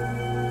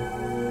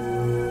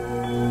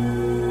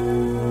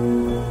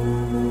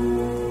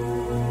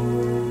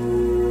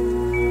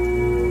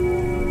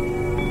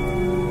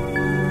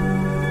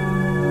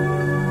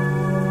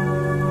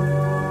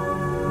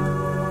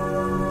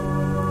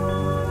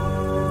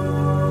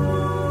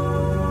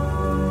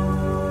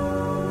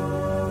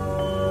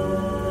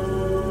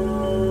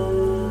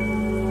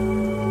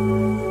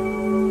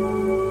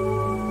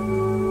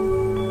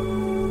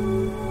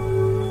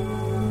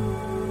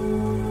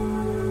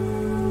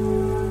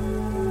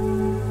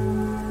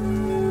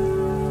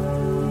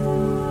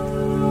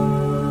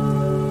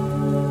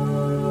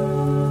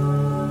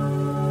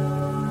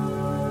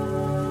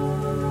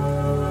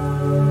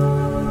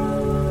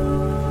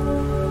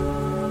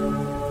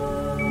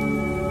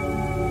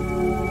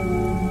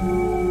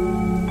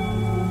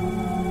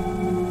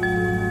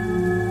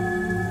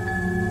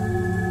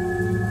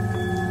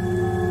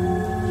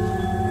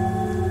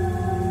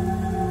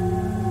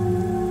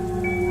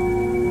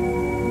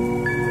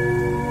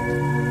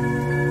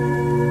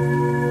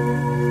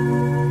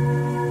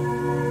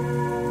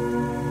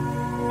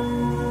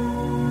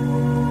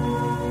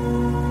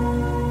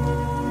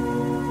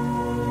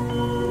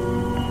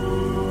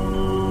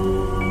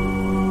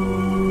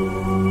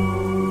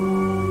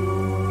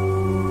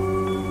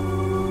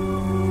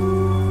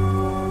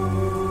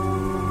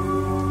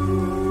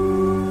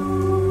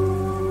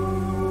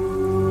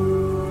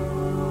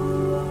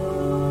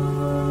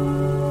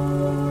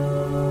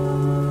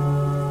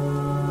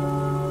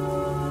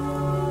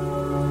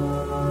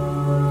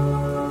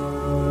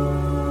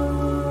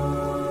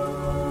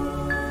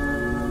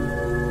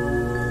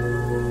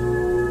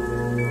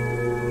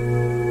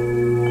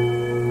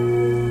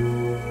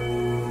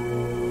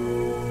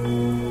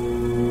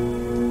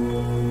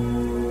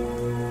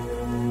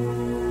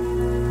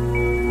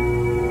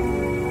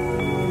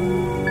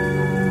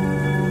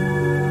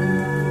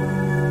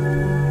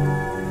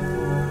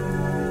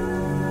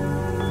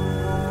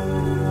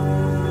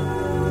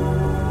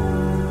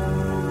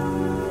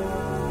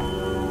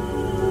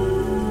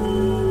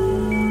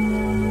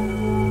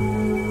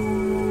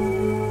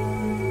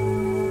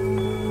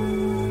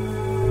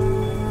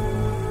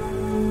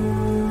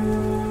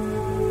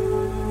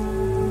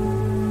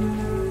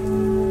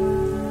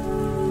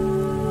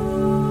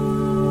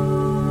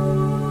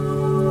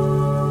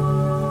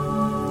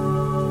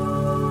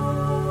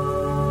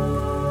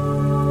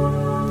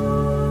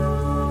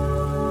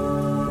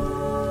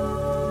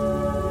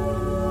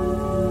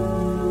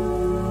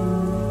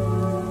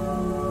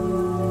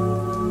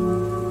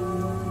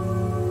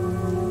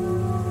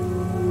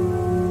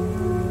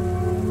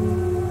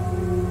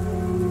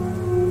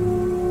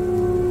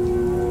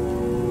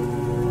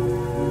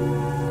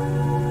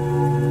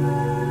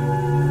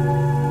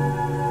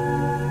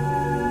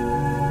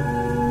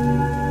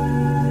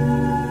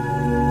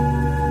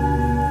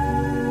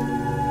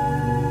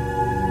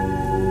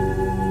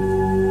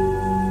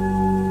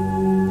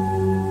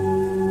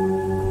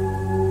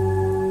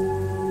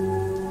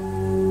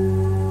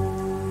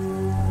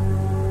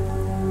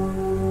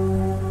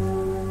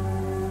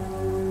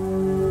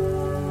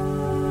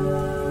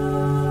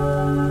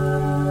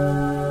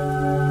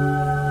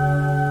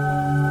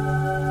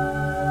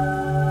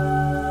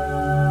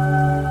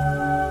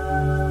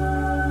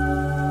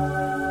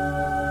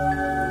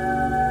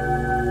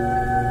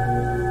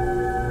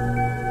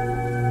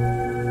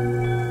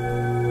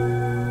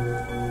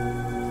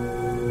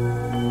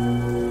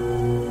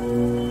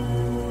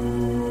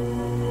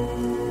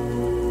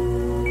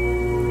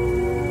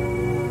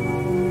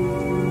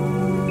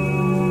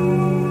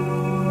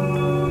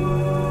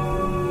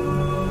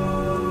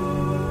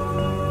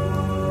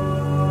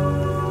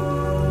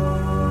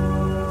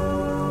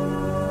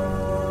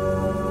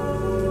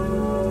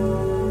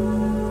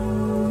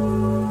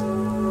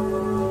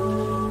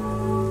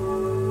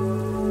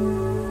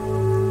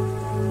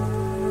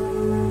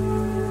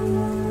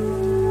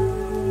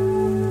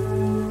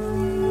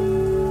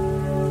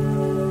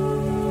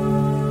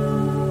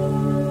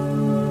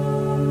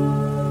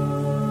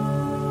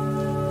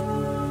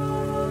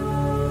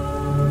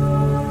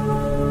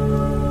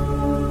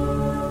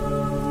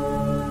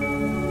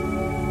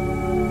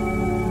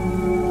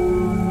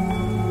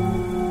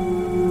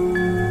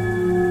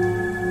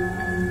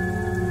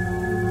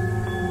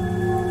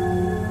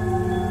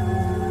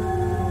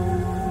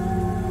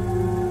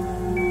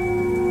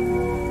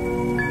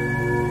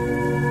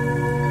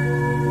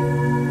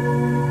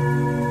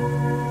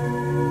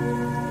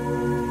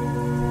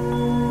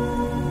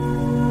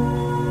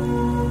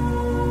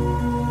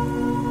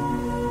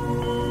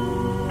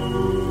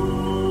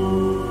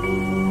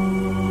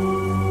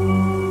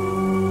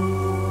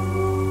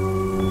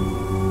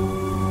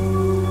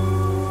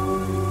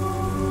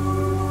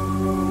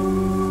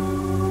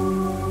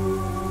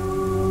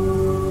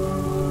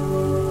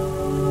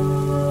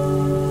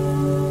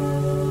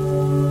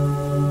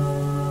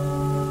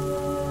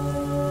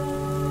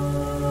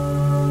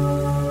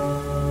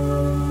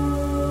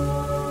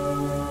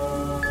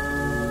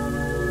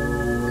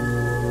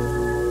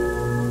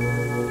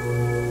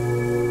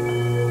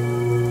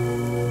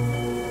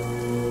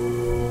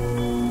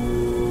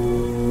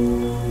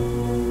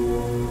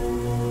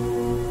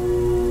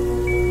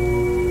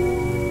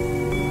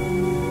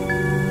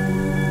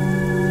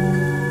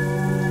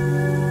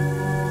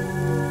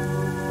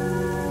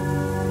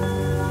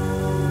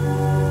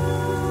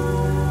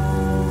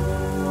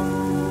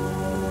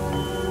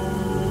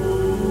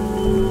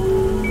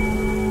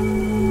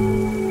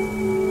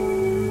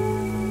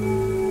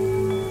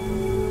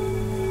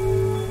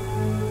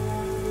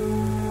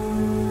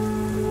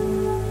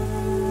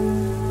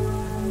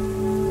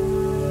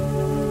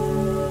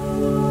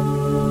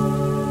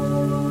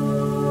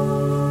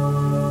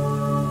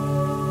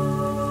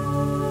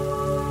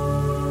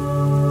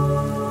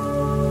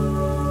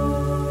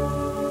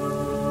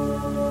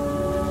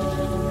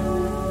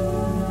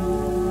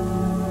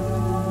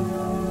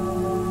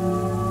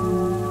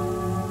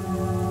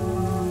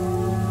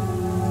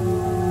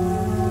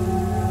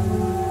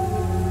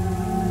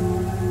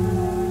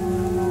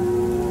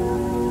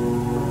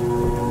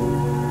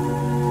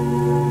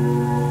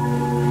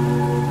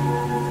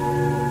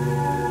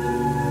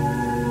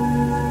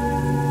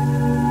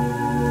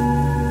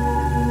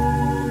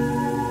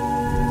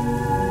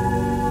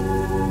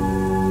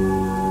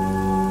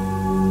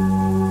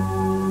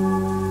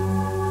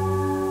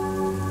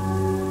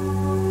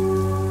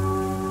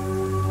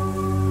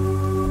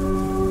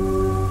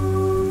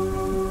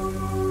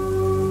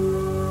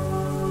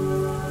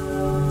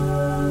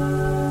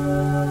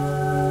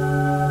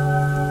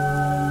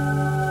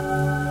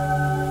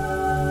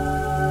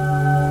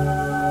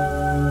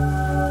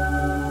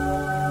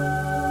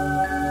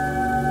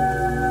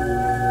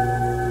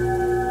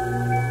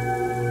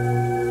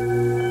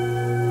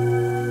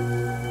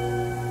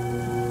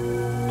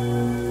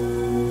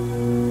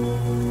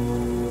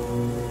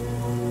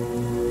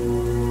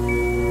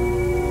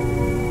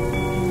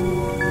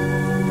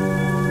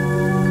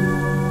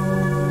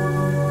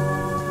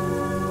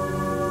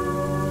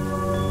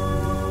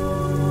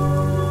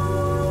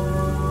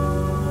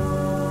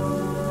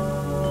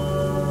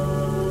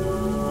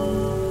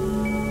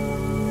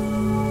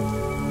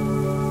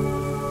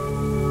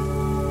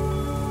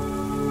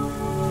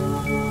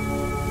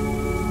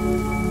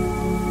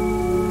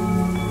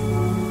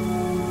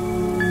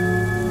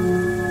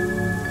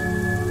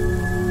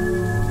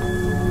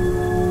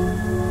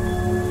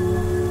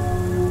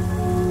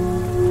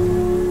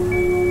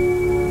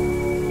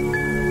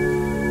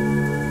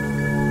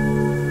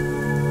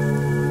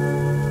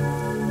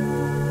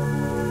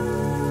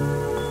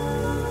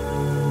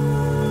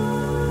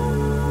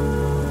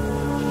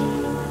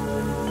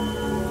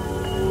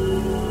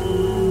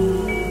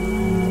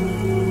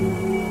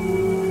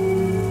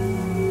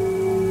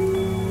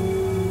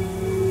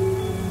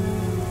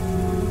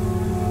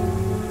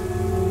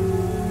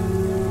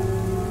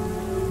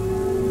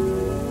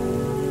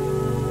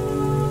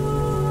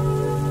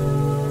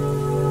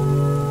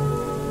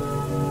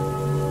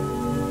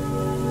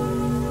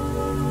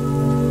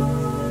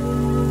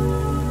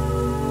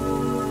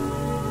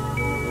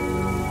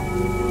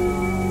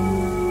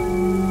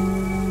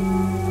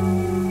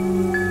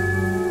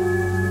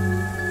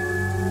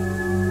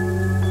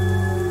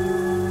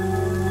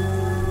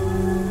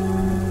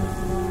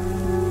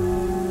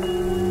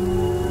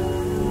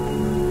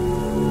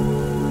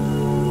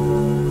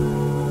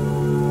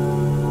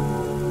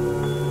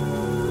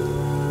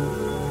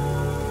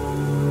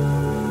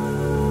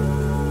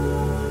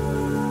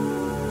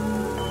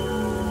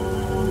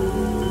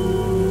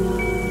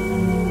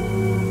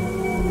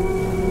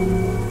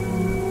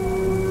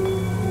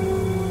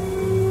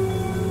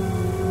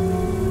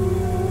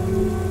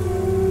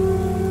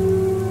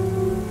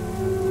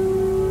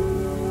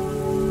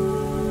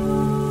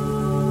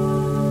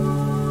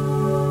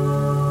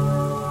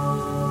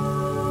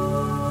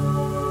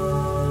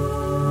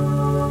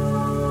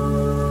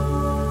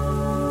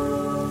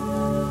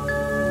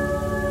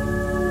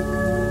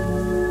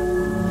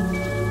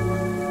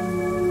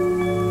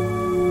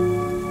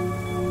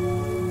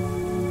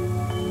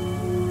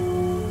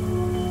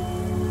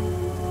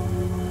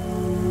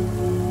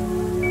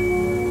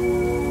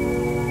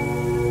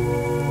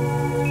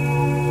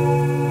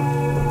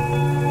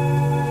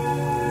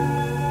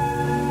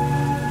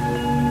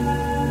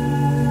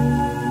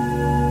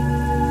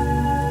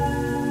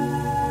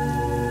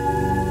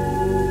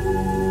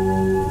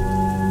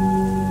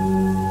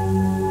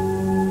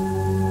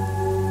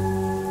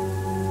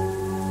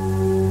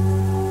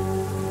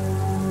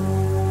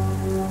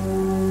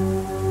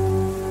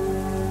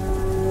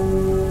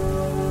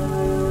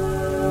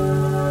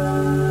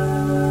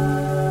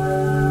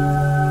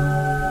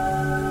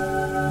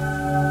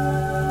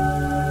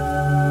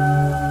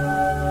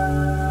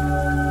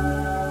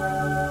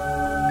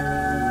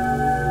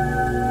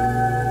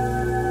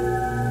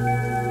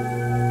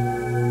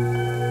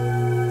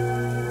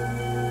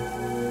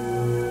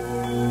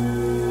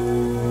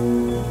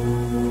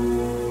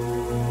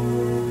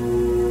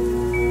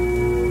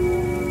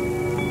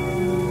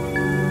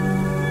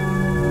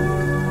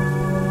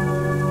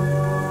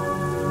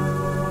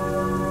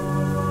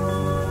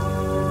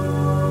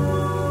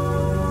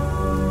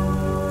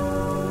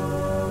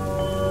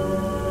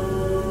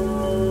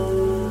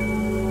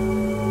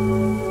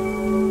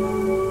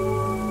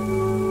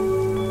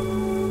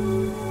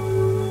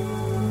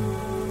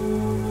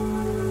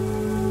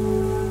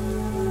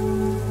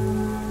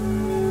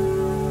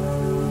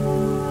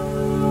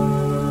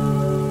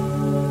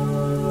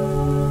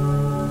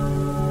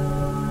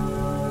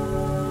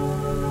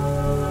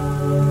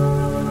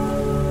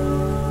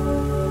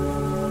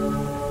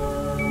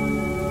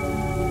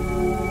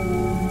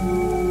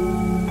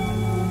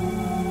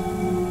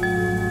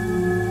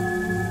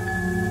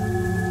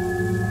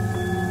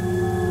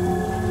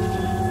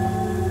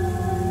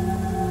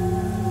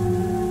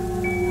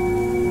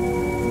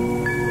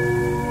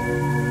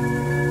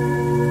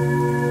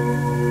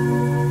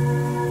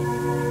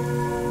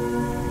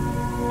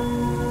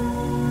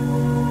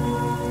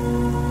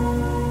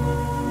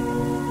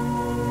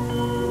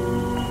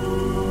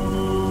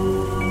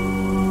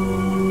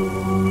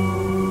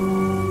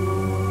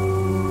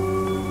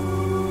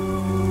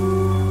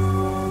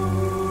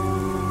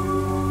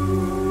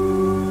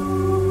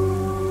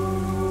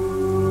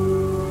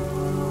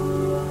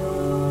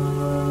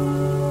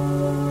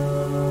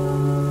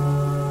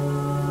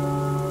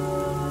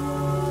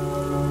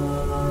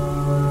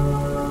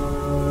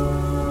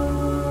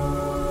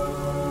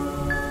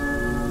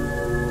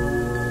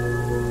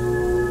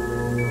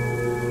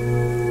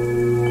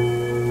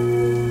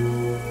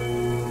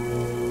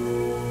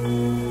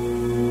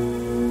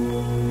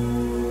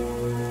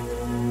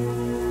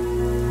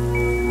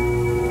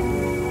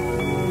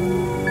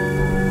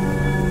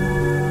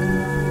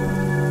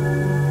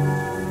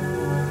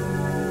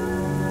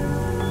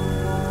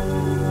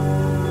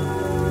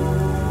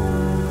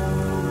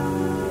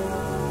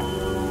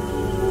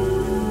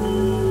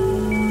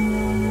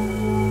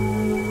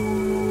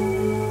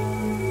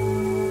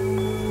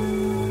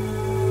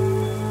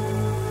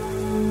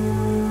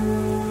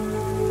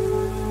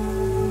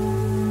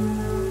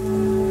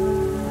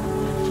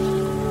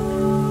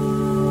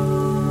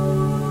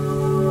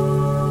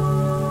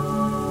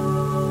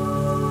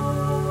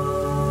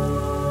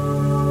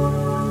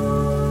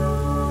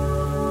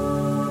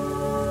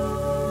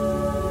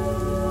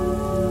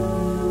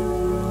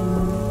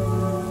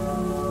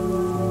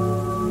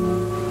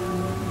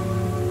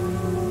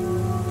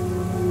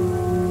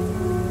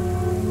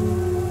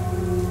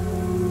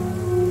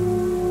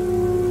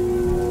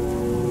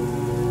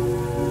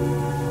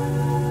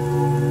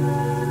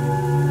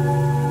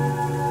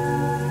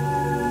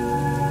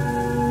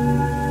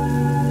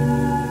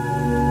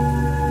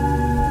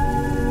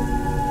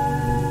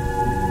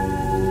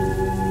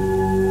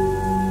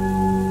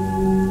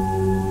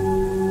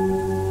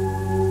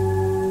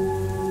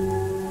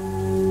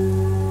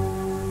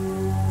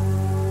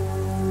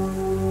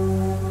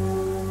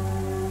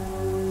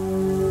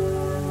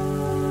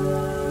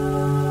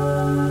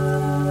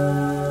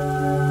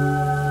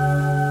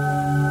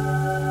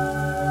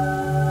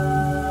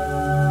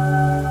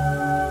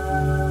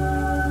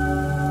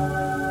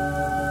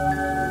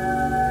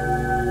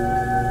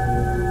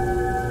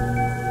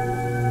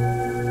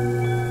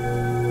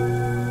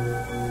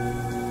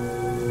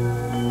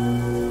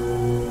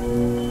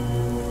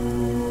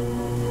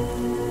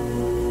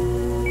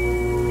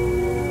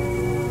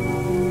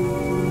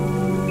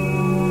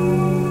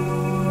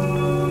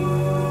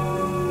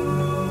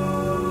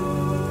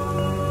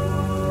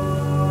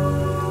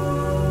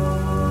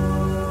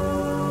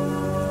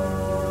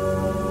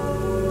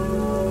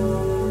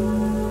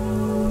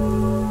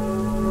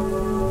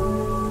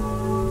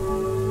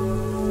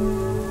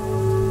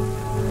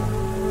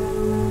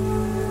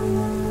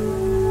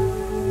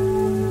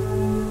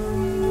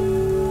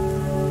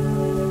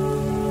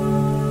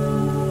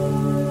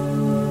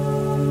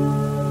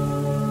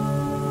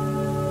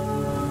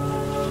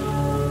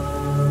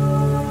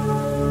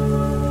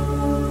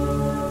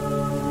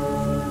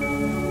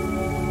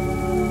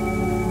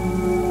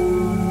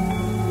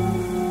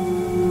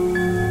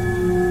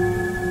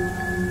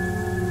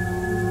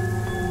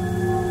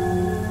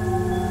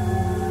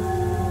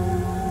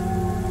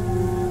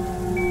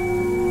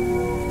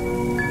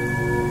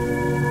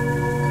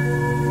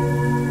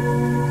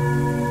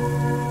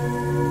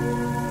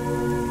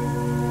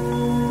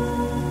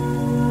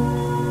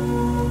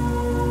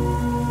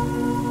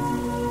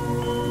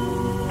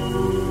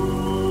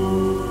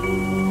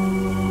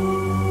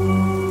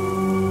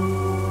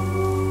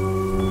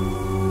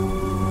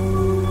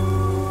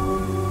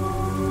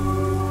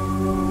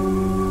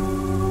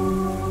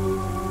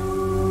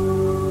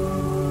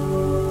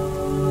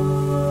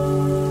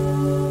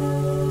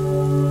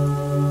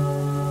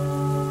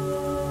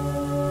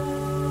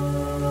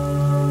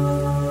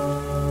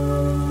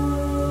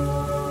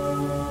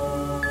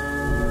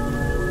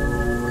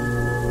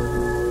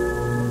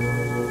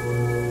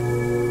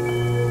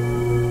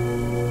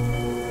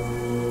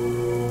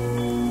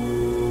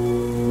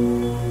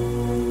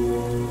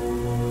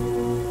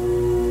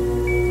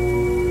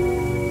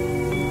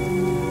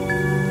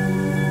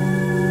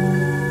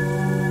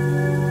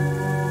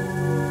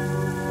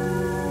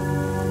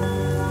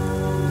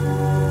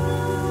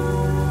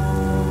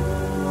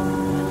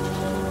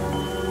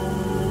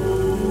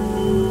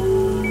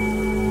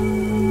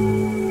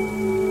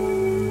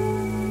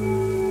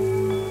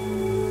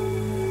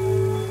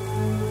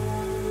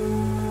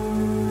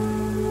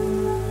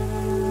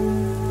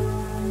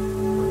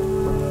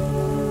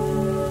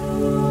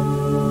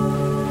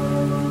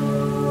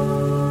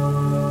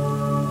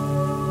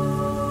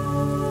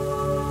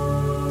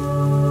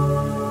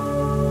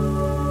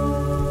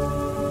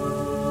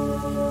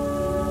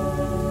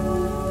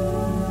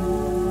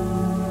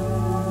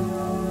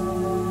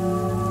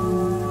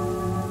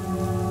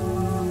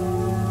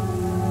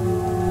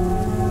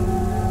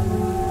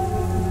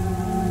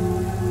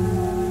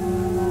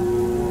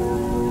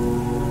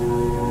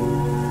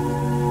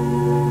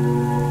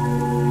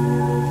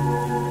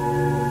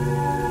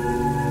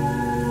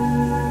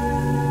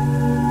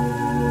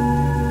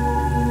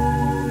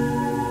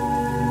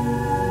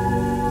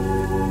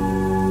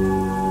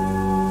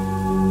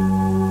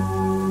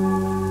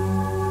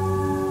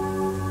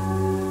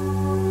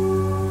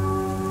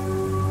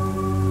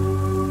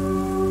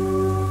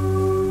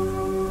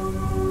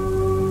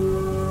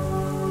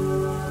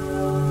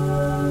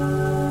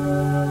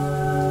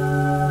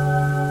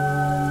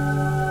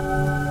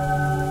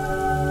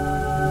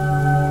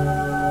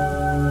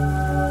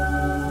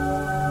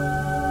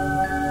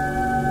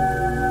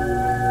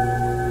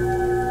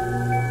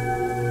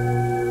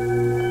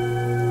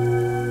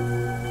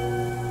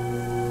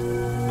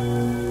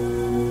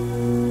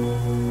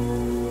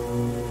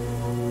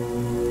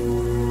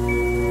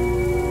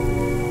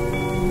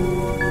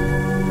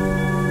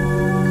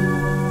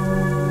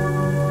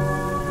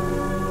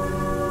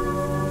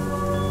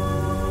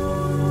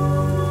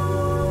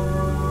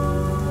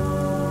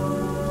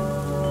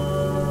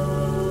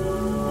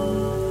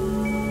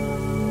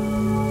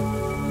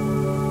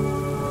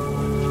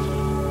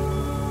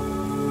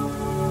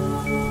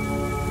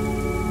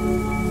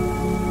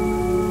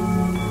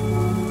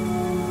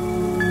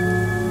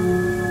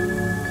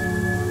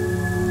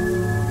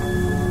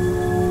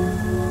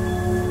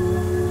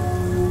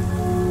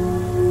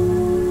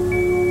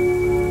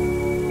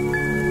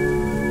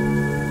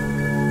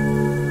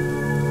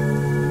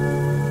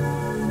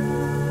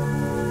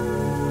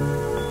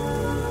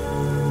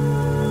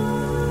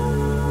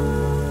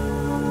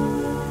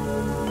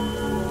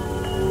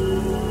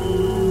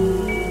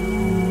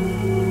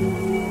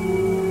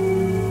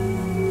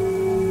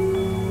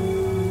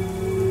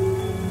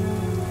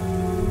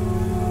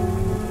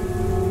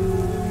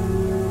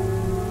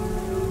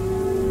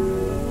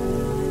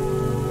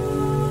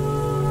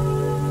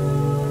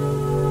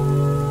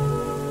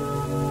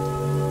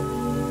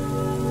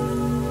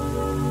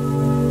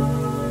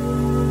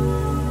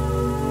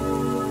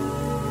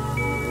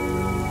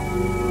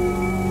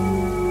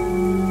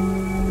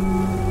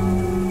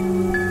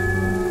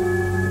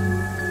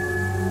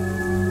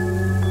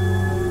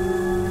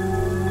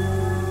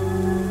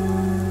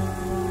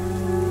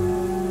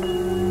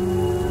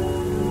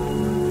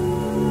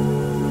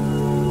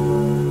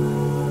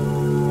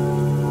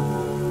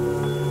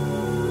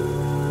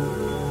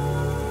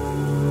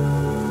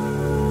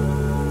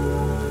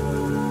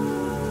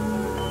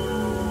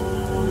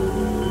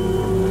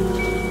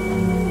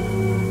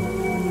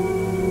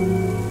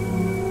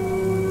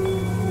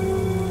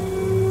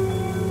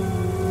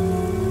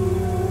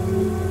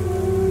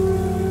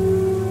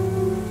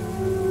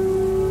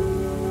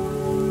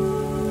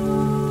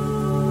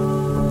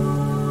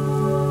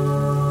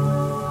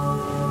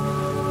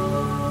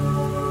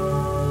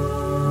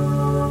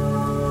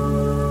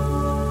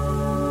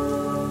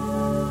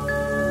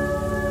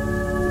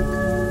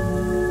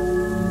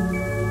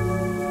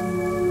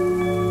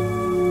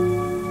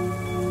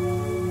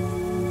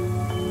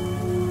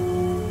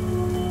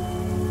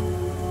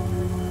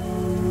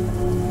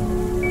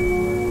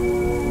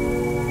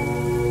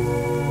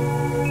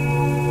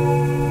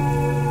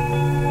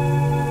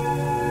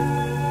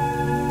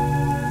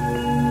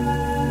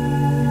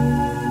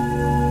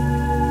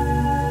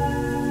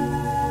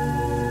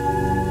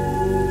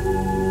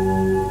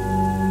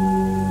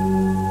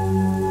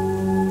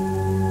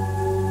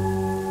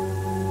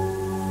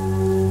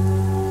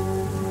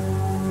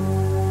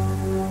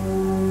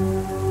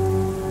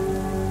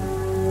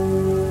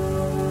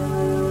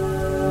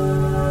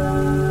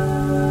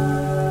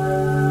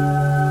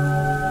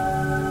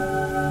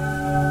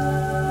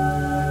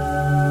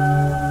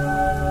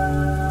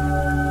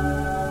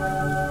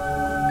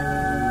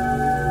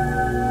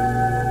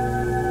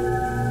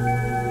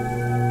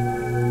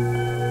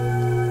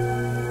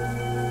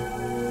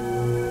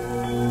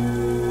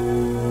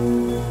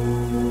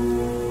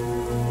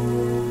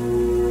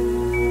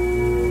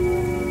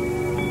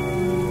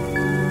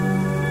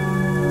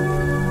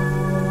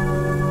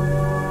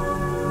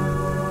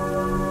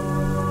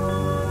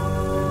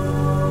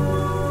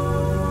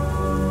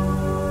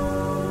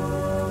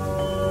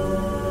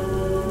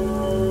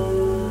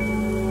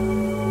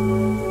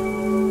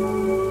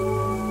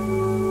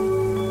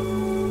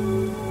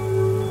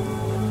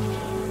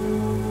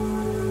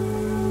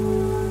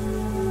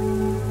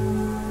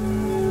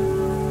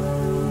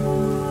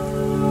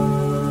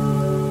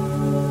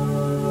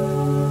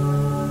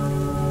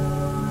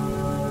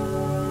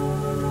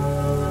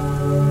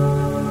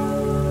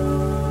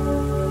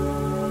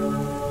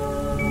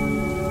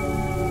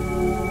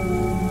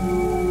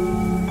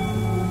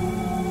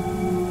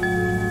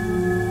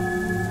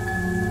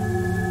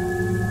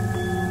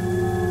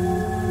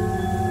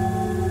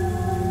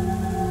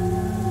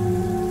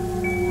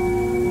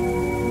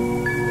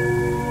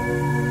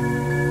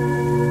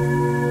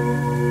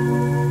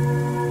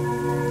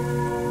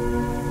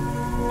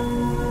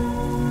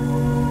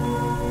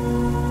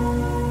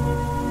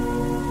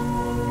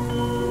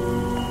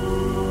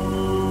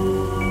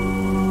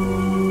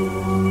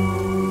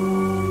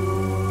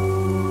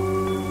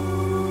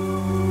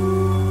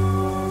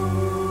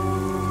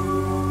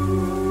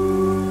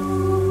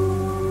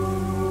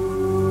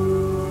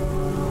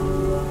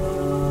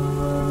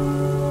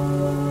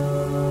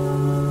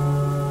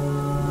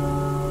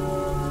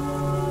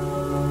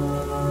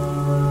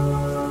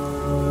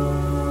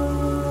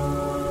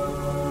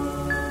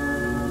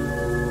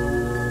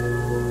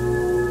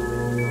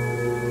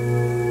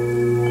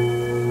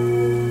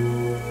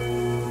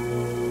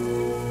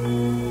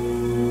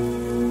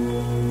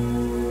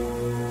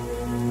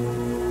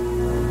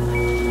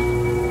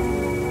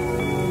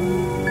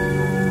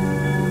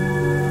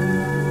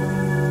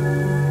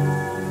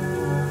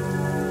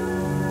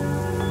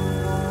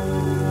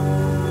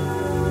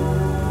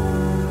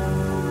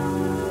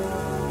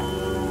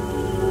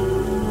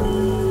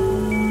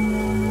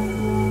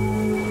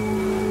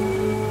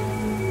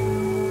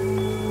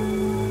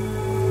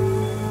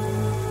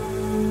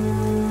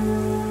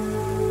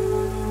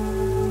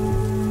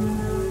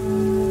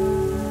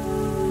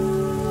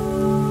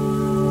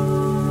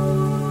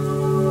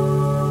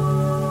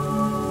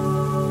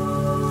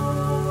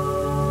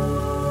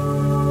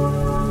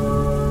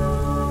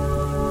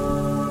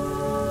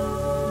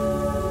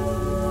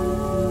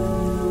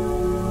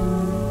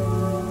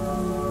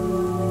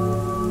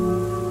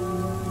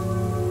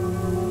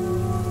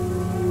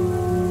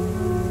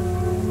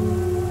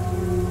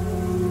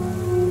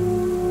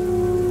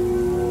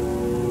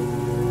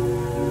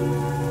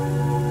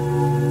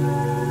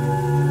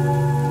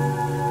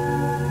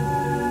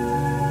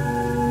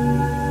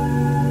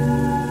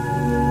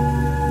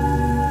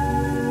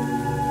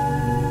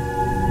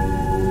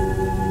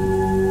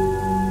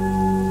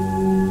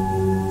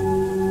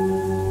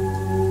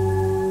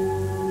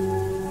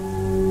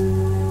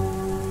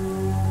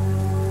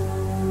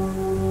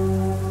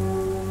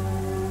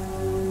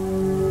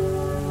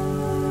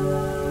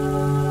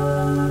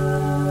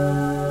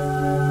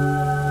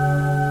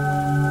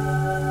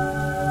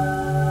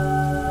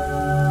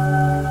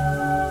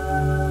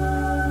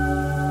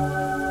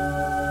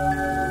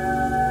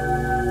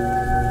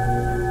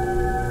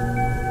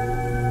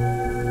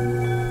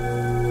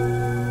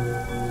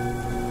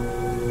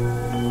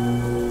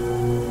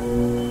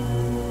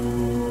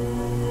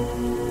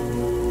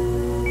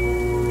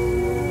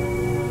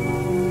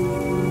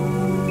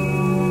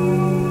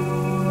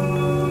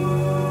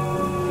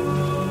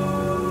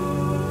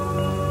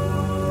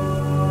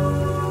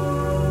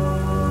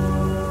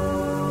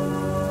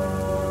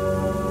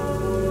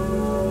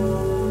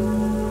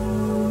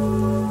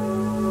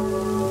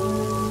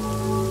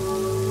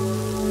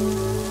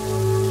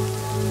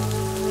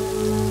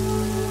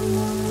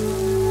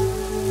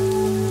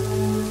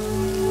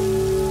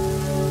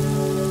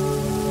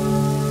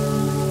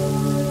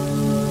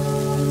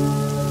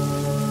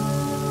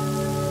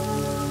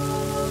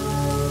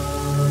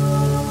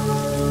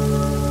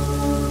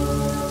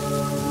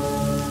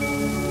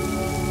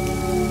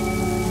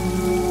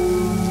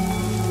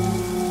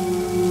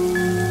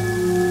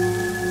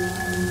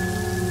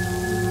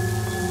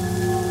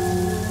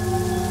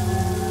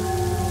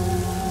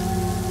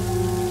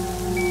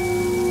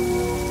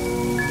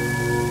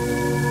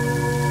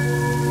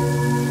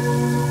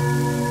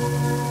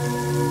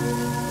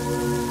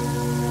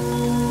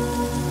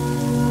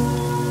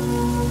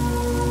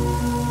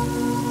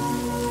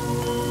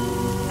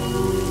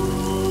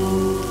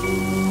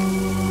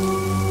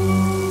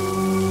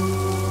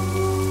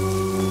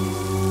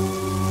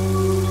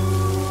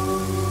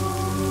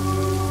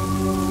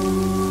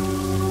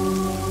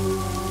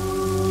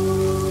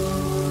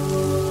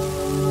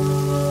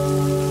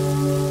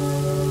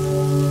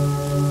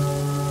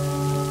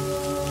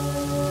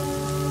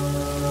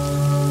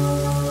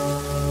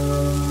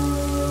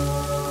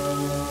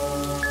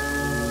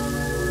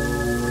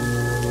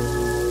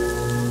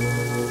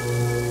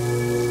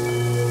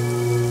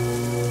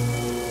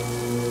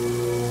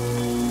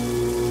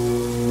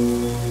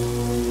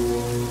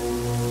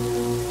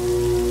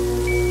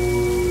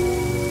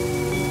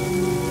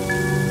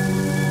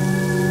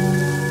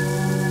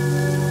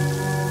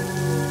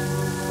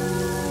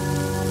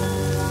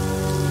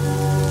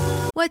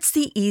 What's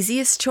the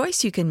easiest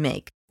choice you can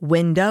make?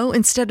 Window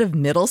instead of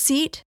middle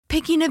seat?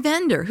 Picking a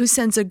vendor who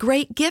sends a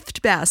great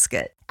gift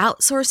basket?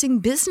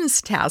 Outsourcing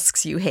business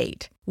tasks you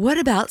hate? What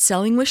about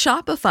selling with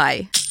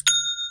Shopify?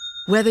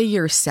 Whether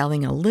you're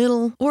selling a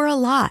little or a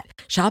lot,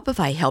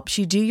 Shopify helps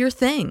you do your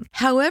thing,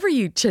 however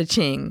you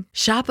cha-ching.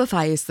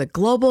 Shopify is the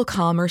global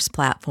commerce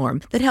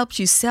platform that helps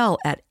you sell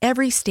at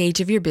every stage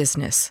of your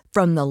business.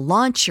 From the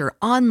launch your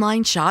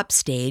online shop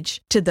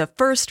stage to the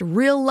first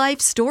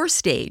real-life store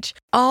stage,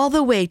 all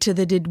the way to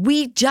the did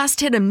we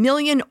just hit 1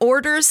 million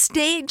orders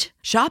stage.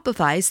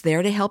 Shopify's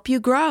there to help you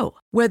grow.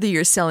 Whether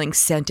you're selling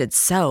scented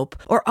soap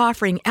or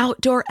offering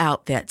outdoor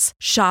outfits,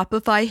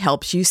 Shopify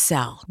helps you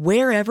sell.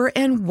 Wherever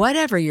and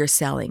whatever you're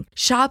selling,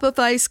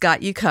 Shopify's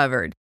got you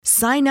covered.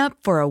 Sign up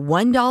for a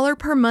 $1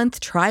 per month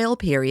trial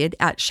period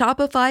at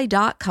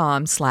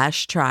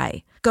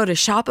shopify.com/try. Go to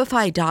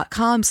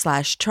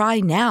shopify.com/try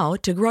now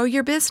to grow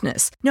your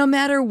business, no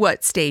matter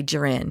what stage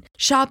you're in.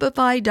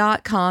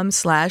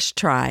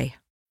 Shopify.com/try.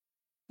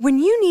 When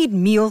you need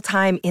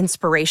mealtime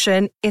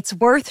inspiration, it's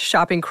worth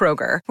shopping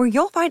Kroger, where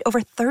you'll find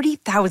over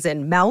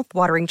 30,000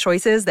 mouth-watering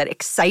choices that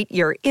excite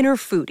your inner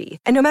foodie.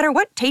 And no matter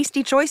what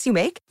tasty choice you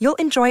make, you'll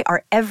enjoy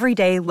our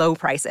everyday low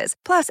prices,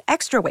 plus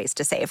extra ways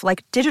to save,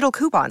 like digital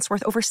coupons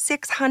worth over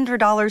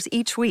 $600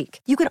 each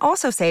week. You can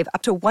also save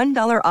up to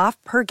 $1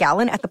 off per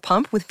gallon at the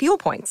pump with fuel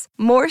points.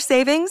 More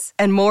savings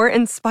and more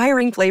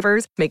inspiring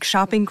flavors make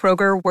shopping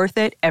Kroger worth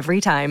it every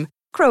time.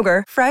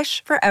 Kroger,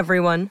 fresh for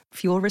everyone.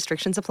 Fuel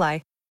restrictions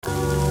apply.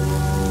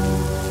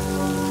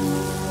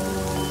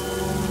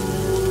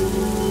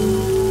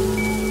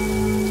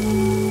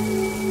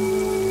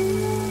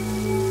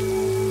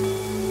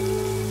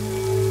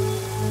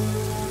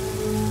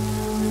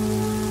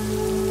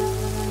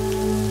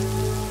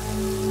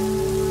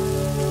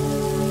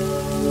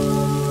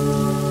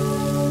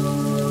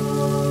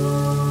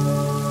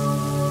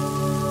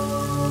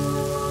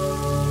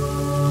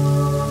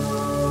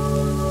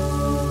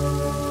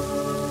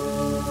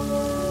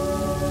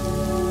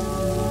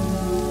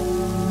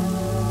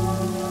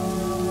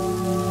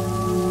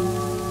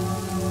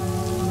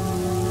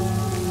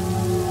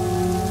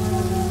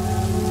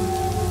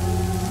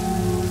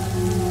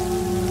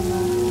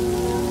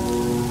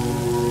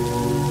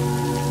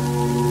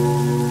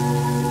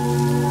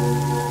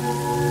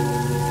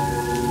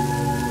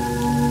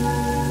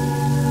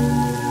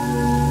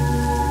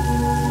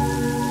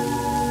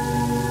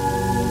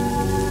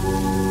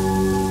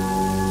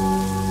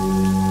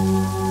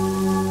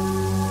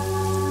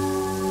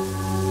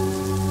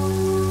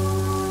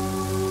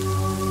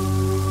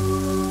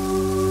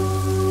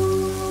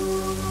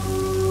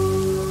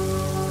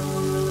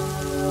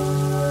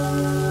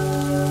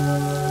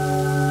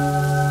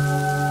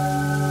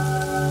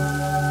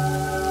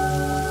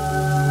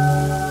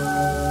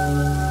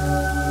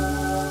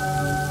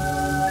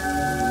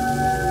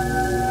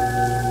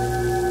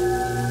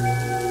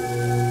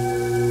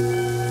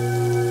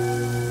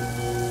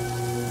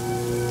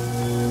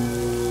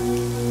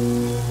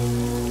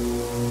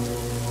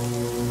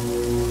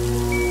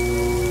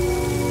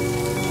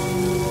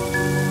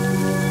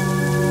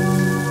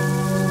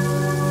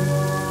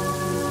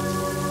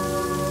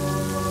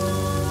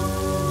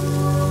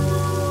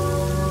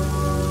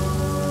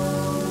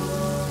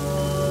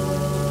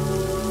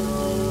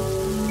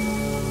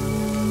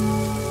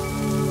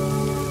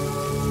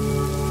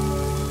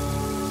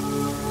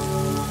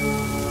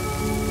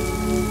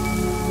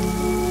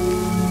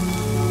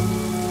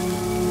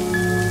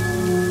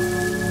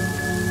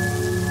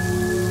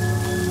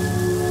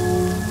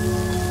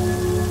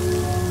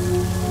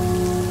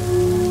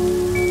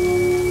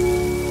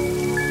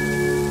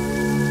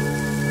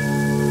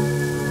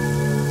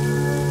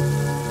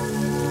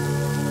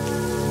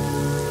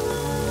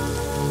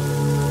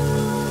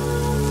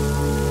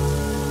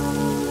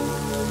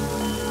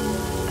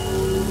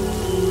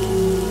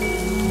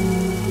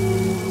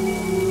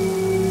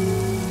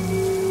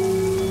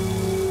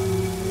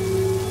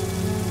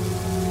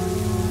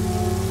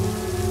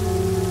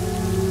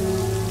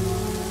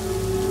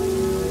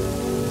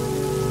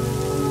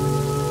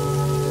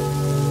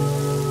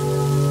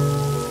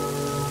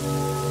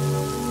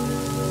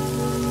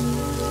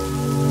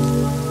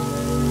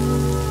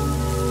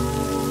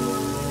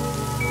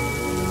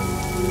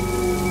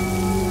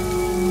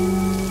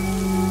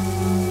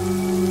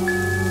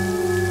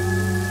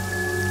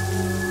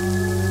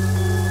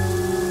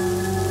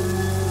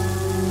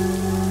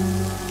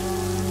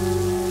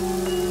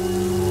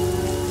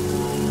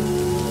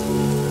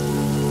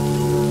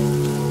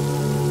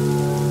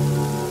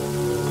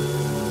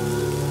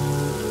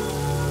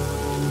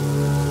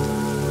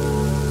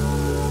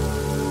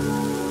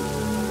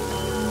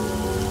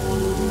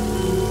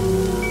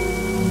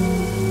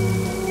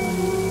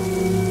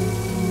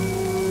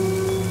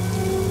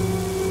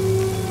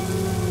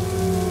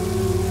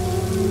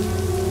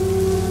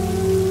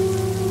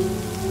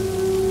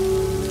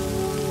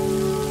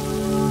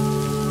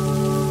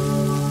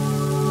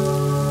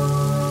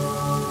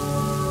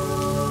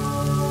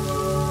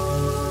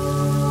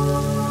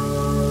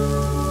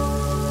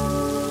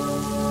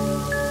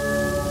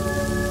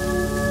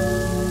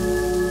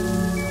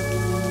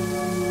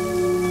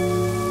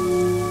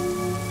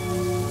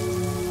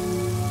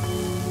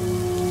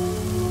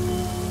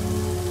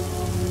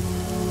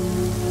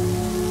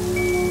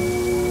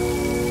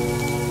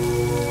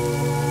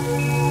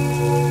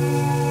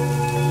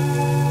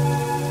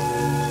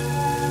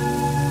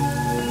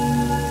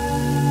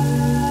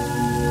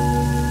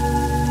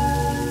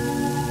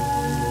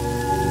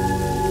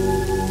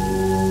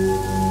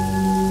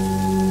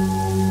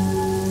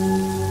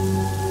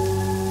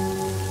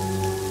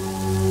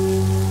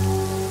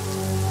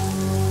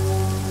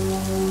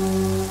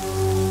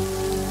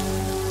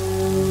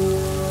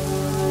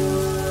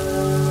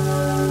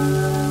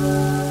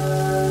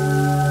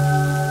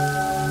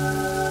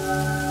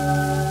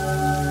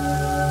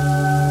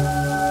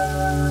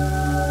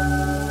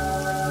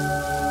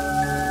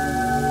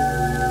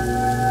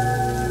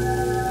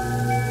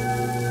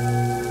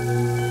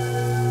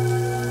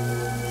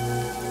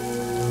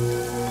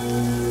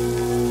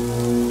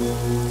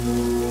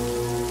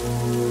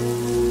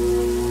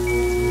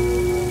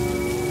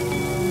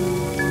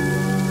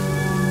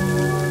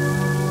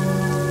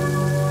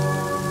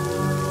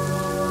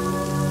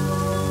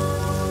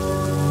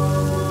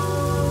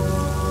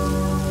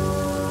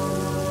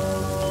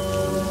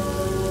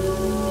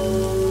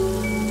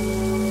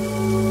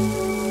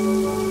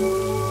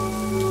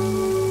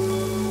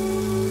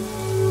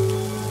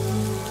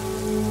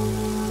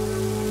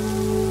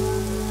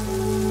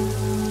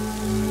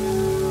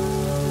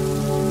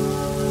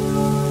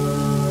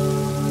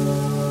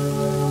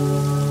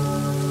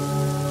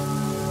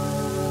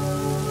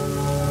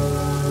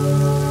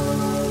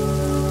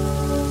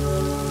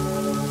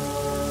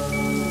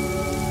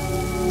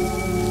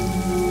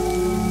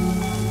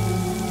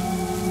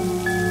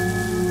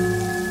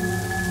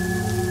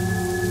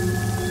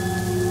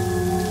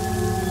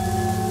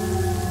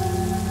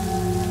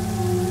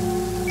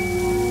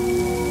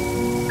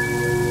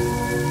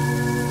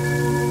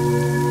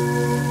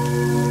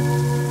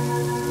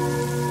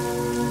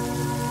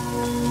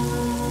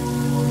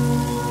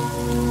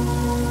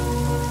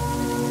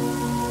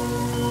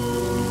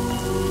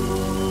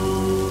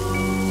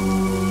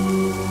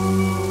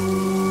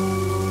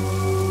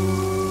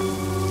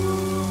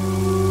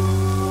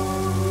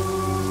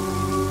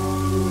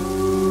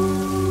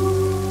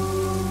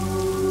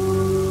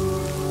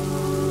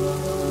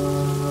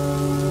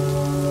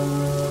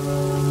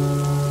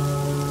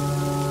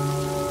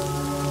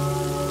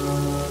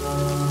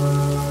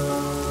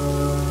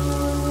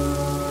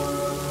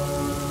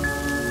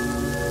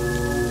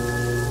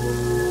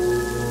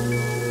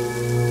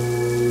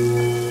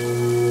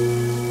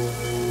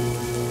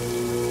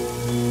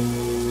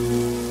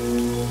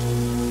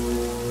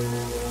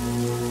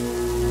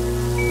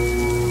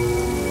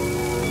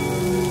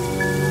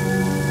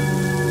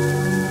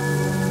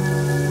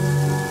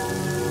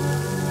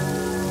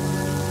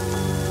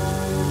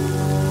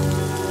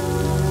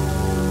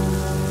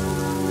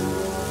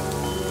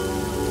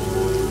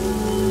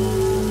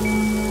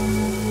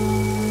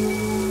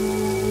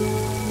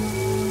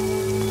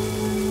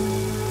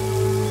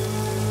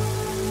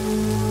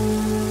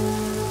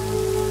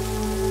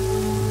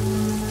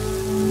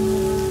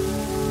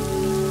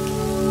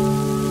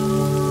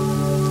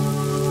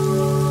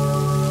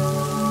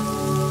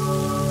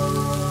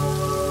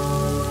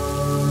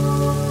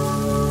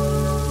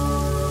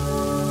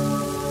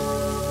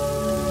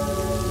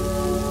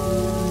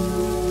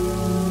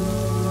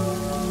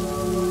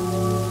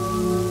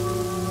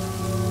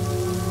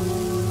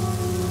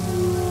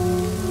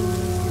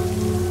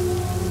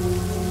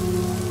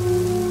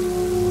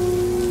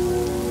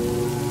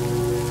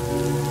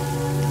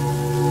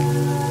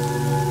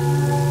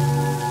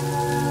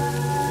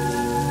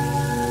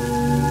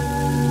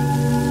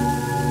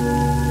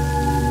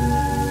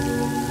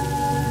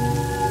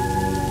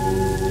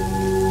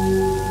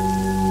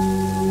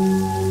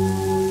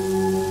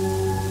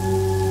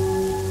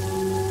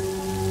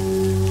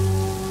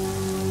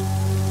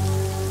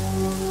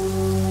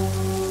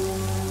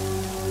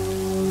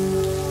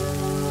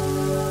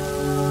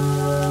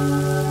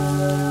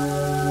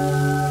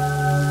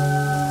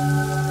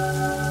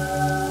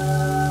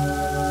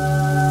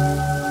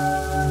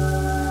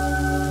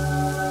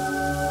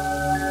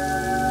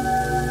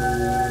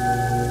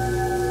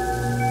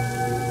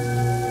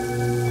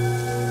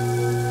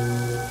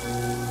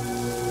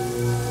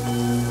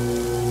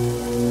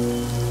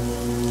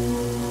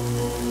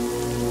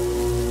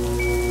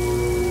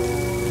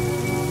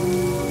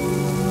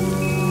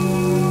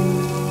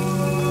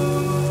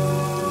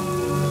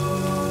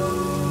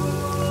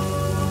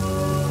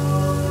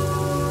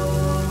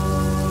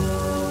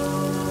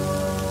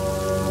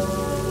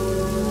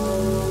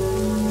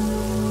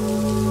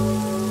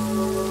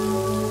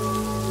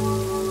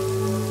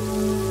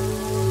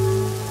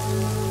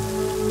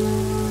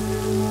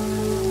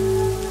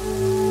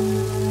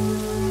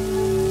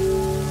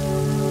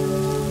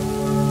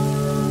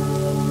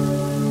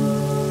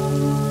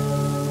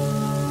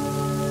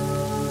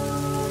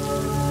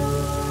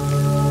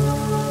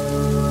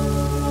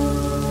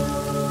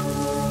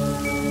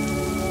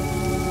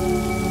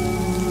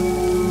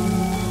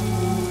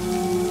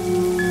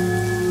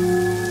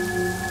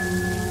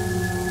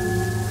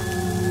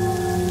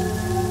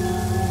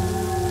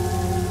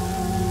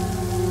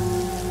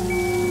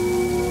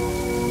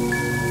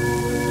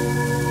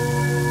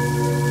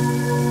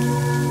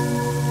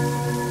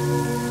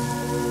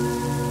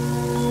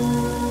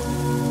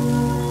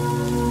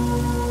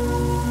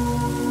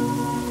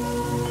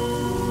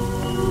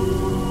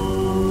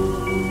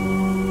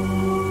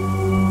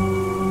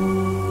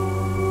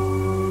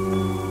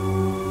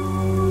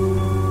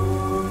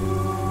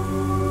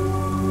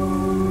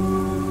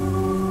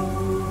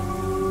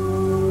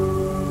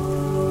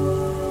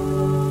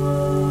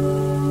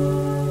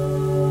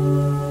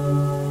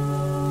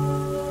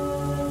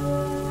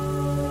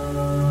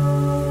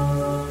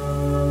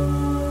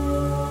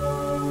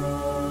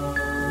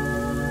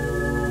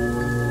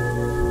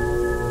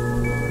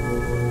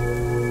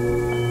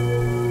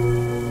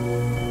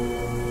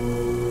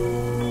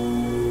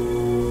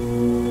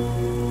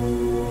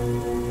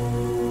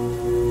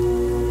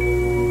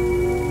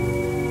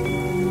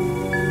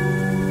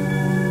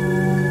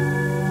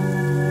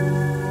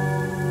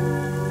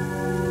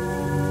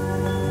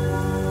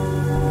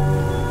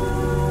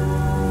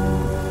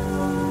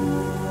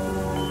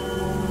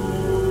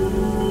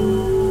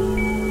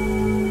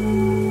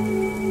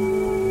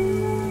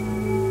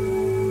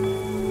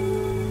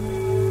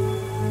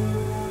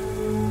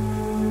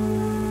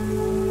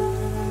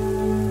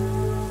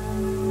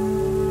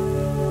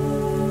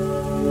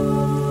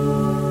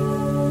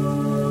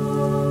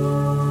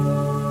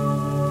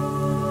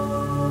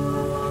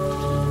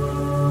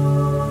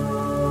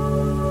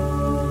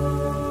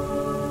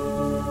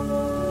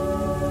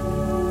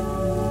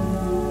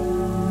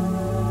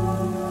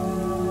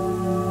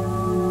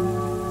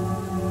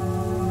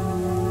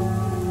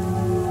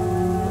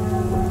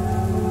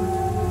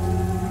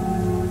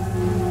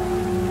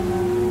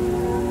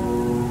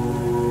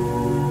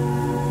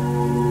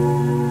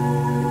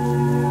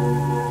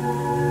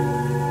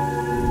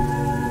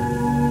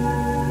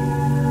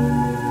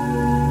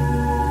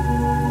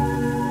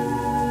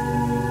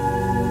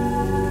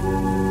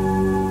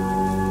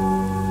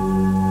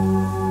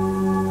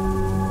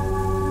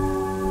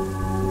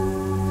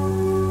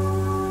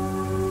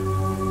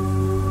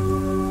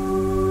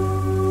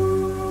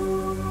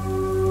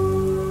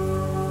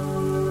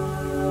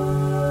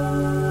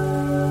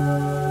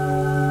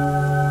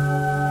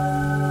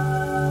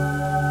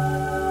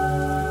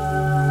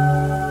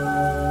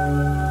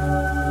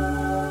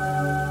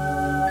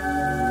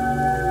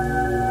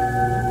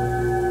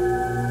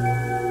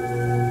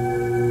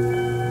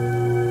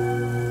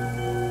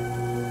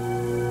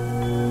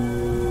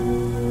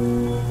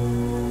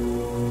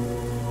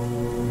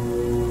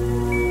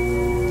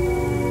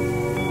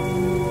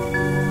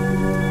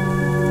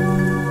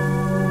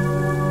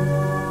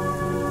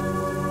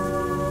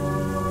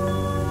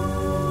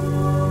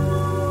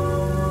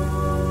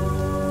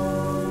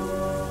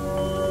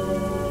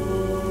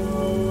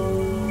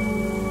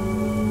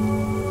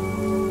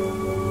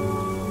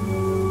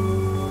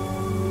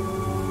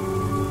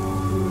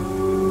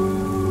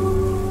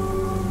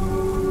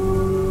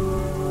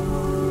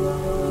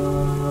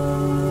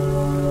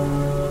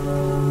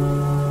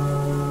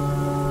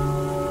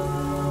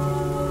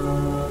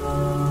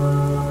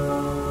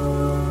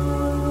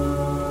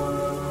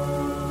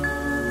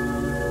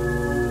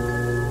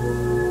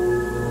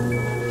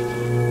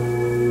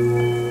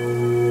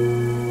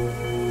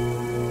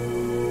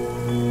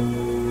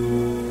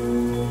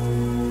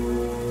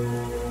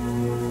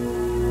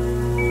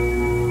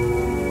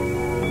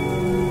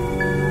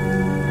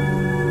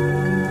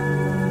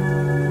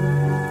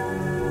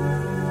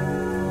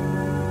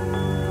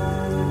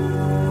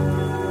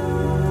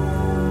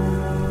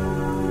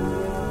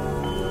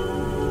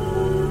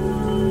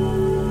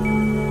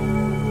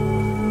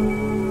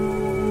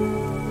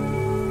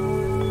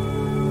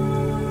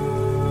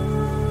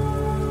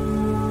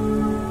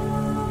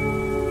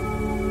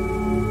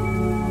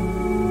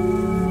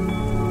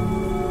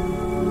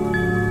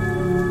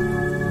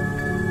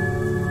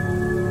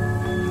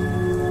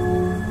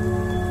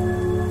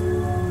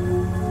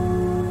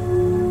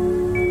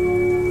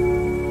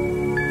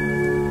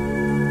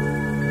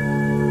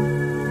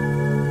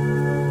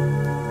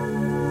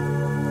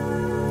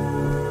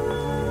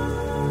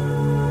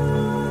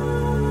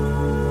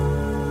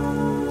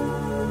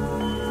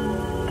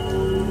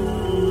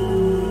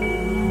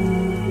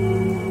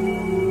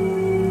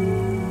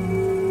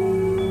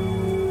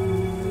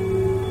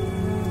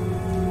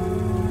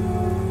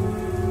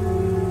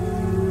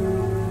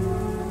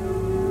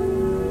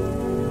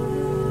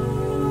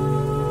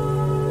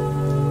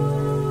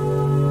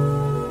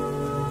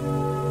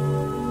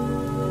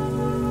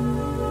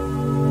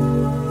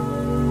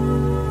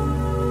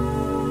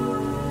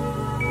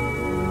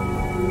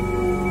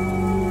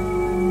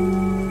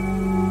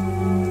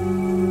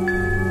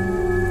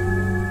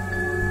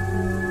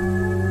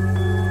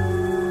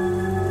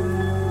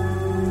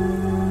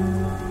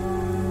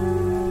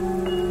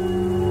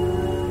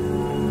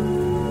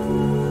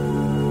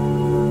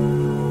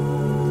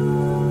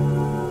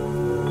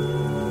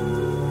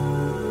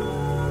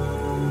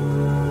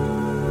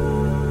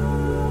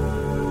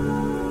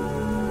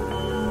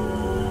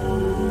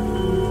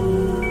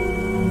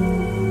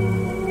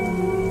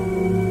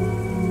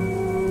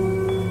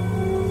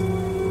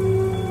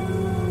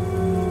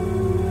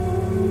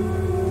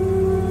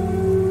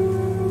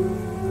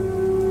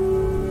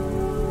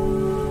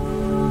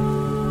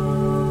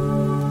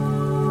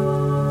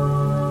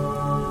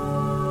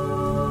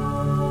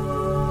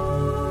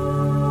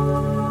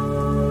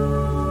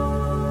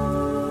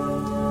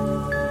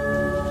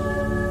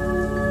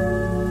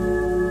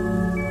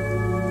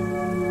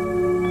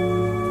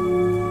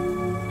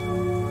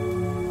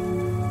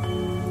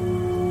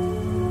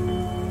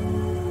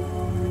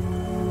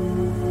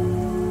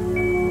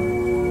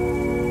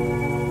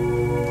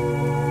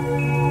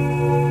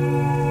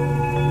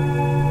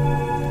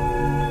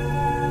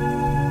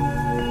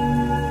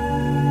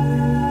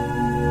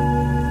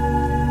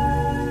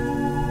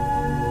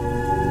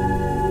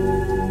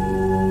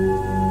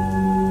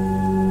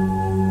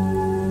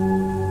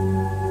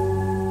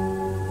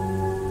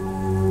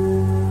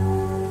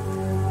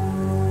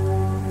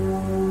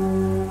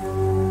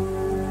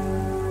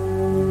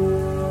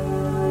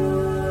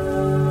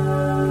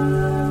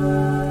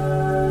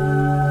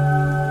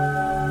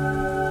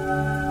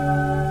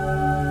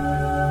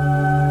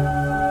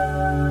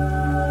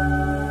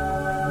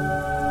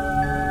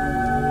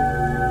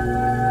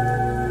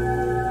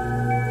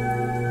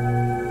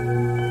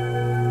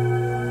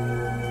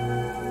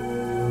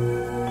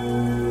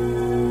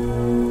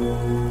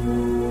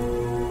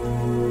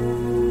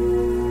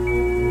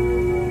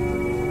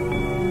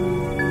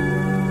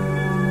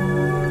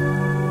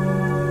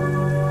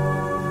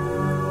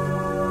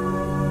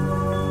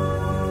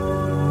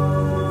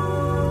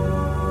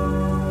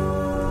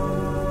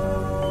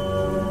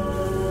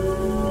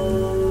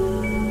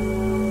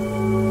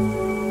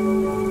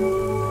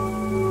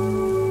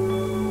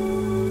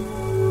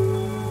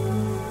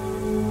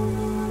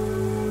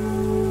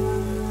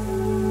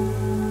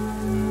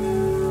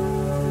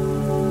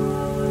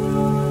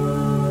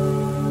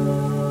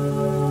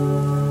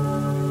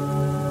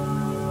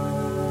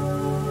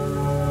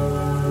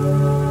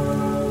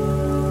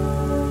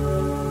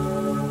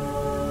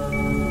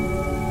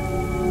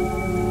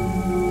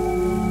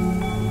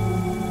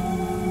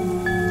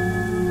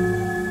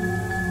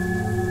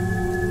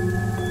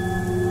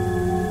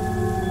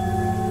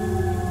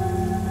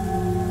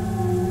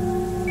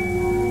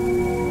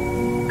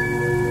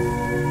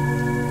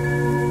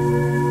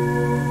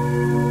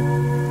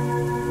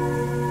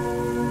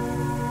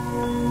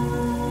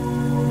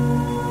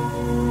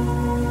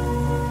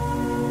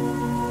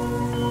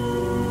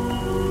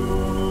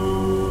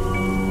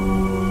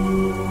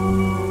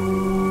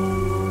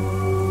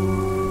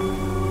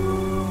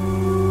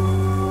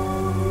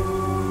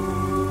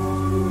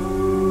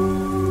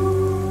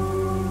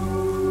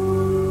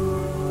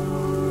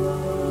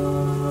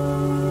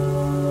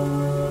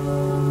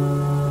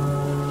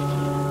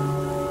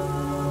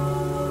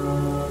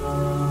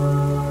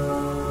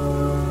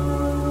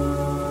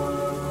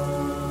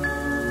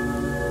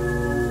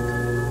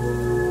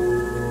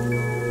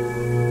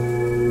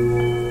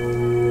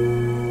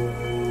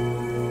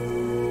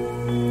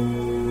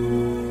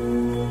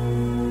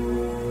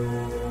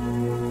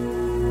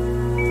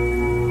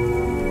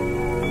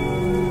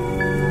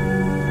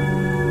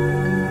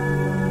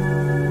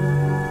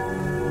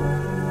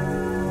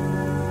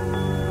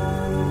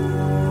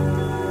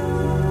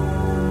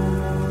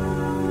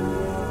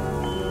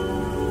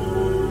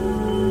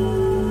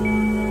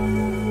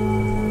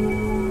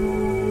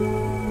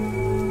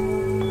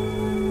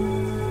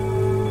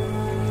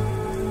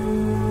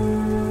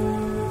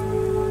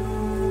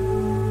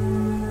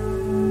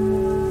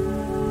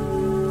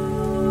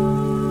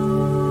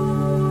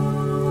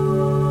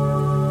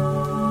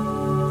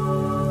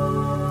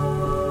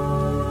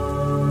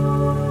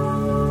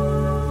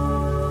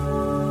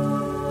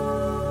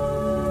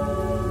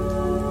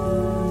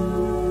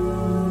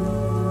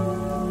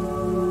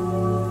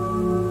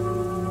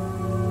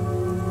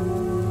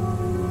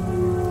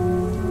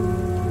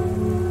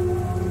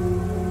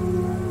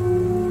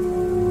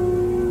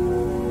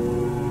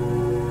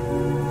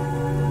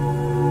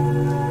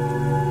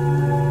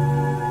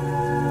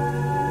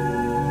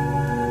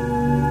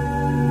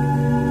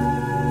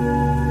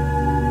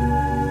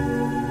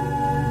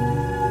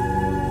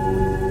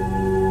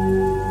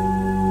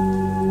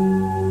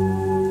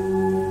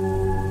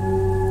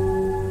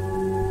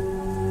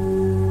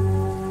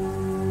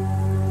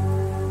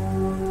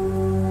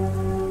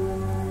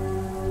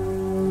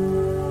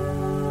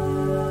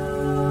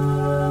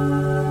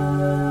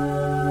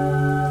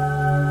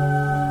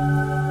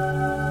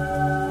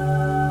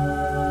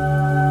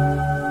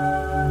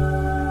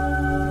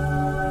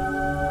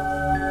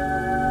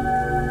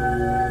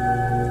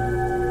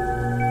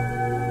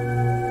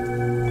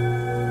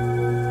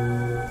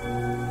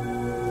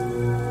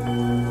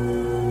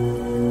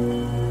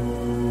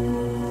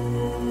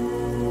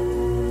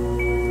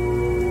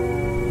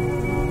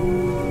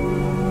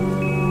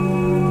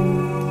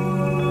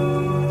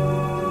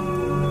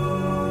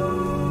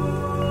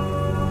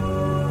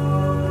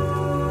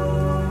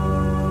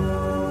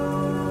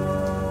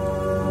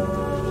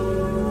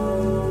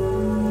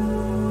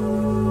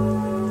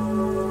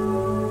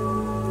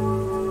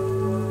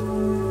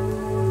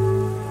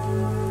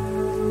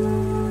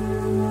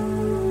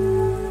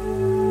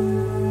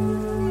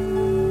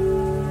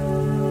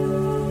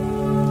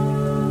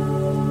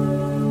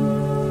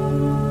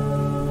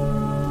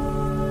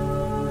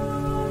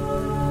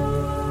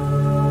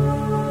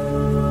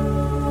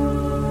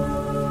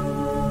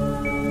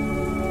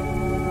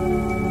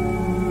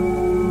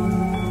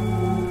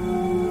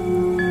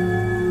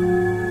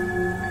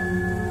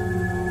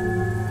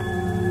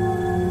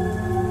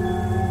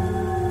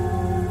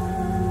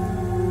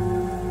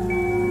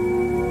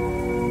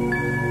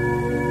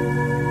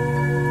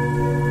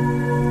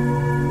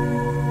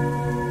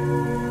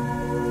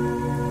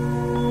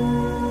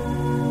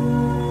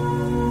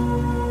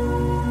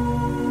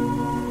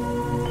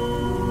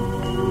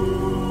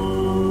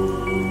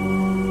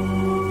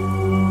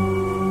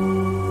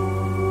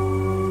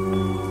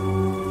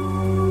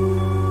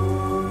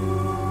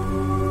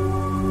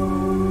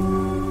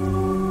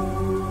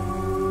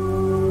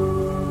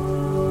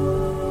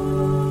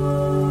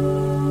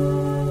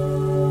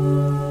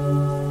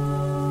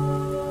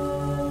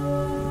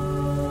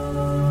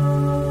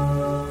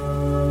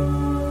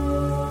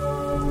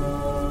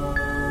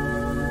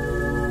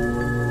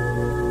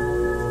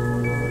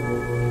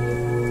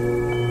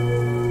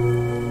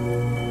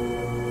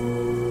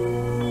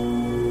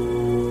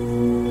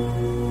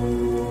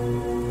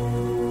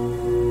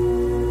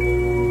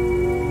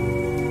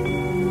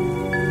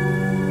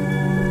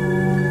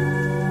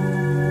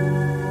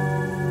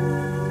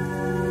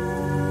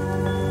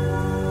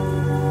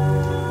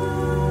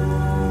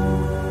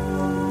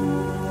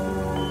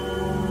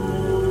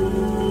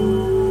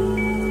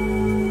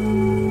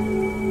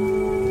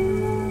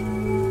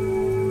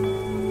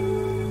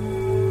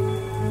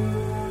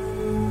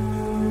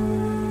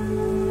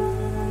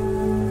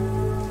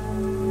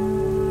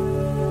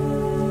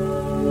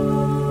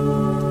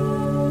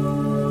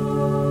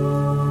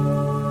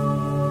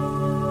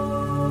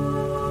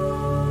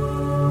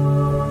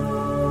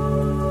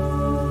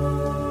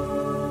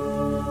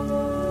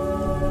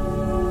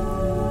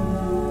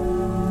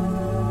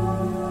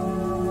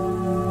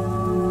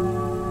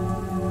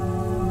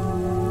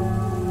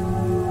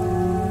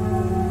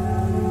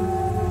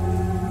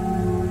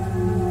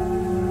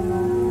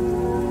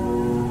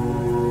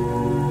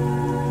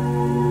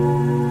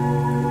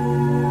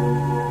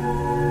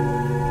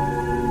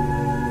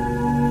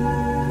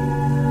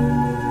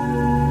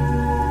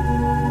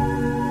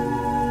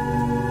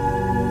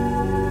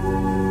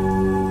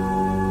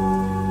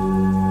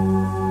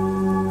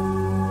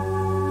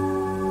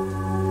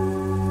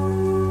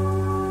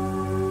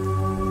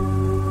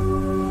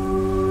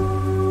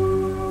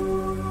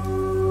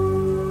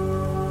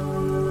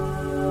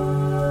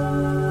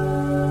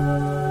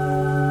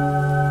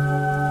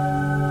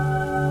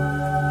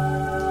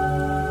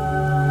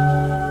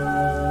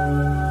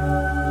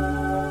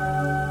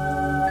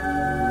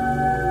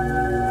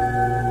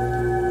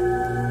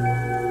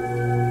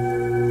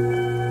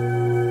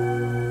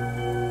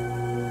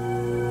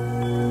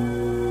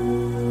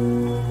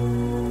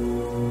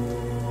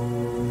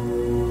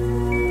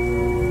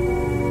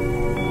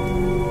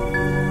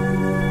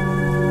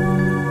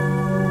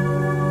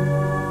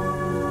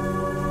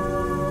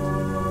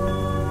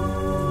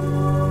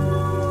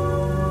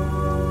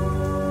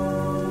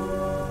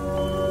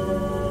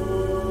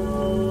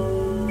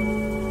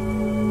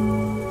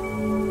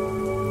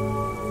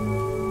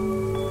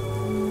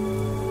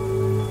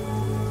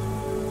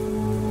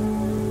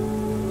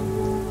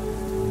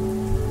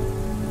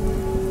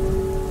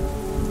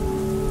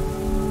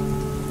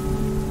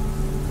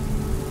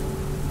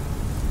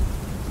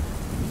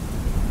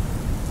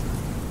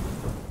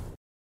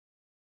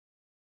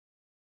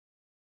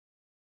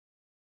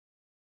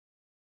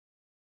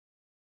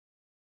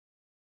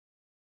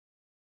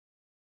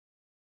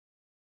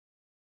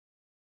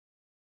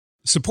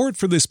 Support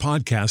for this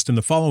podcast and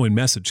the following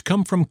message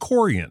come from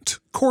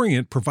Corient.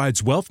 Corient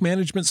provides wealth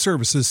management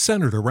services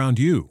centered around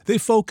you. They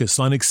focus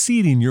on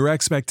exceeding your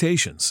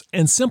expectations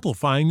and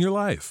simplifying your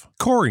life.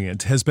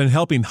 Corient has been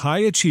helping high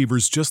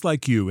achievers just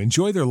like you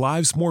enjoy their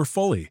lives more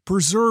fully,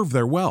 preserve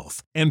their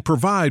wealth, and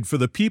provide for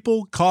the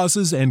people,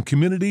 causes, and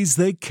communities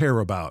they care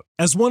about.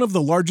 As one of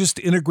the largest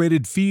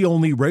integrated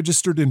fee-only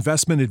registered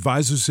investment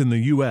advisors in the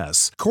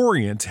U.S.,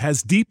 Corient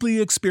has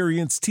deeply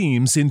experienced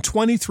teams in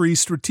 23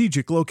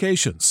 strategic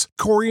locations.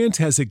 Corient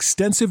has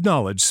extensive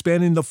knowledge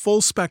spanning the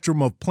full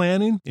spectrum of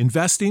planning,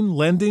 investing,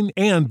 lending,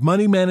 and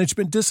money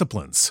management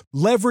disciplines.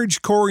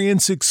 Leverage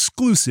Corient's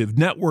exclusive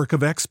network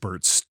of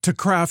experts to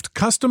craft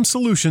custom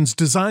solutions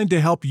designed to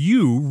help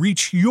you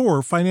reach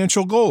your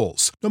financial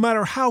goals, no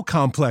matter how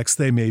complex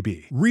they may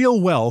be.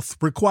 Real wealth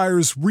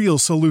requires real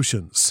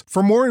solutions.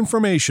 For more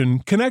information,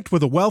 connect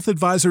with a wealth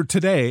advisor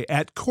today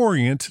at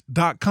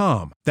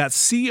Corient.com.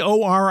 That's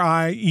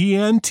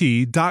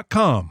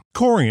Corient.com.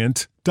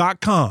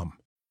 Corient.com.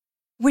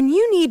 When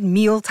you need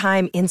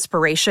mealtime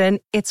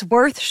inspiration, it's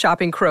worth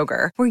shopping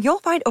Kroger, where you'll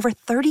find over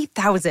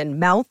 30,000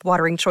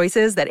 mouth-watering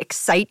choices that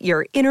excite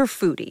your inner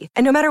foodie.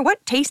 And no matter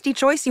what tasty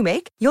choice you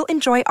make, you'll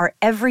enjoy our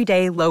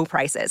everyday low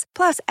prices,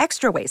 plus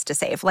extra ways to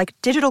save, like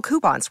digital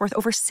coupons worth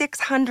over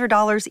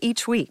 $600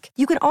 each week.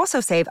 You can also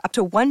save up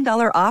to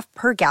 $1 off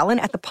per gallon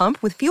at the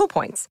pump with fuel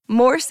points.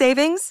 More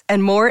savings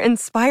and more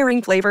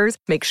inspiring flavors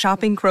make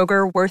shopping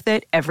Kroger worth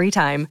it every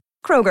time.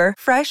 Kroger,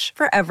 fresh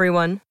for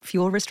everyone.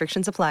 Fuel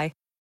restrictions apply.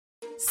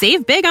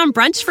 Save big on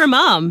brunch for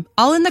mom,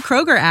 all in the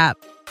Kroger app.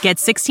 Get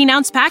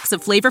 16-ounce packs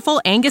of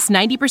flavorful Angus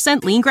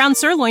 90% lean ground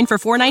sirloin for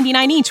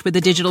 $4.99 each with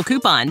a digital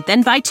coupon.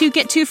 Then buy 2,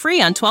 get 2 free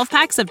on 12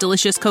 packs of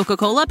delicious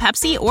Coca-Cola,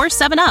 Pepsi, or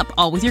 7-Up,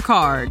 all with your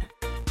card.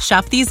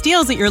 Shop these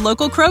deals at your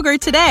local Kroger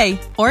today,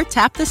 or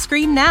tap the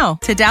screen now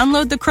to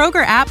download the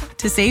Kroger app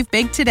to save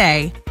big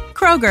today.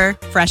 Kroger,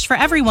 fresh for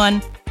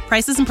everyone.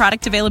 Prices and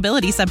product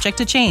availability subject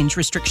to change.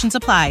 Restrictions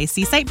apply.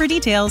 See site for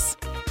details.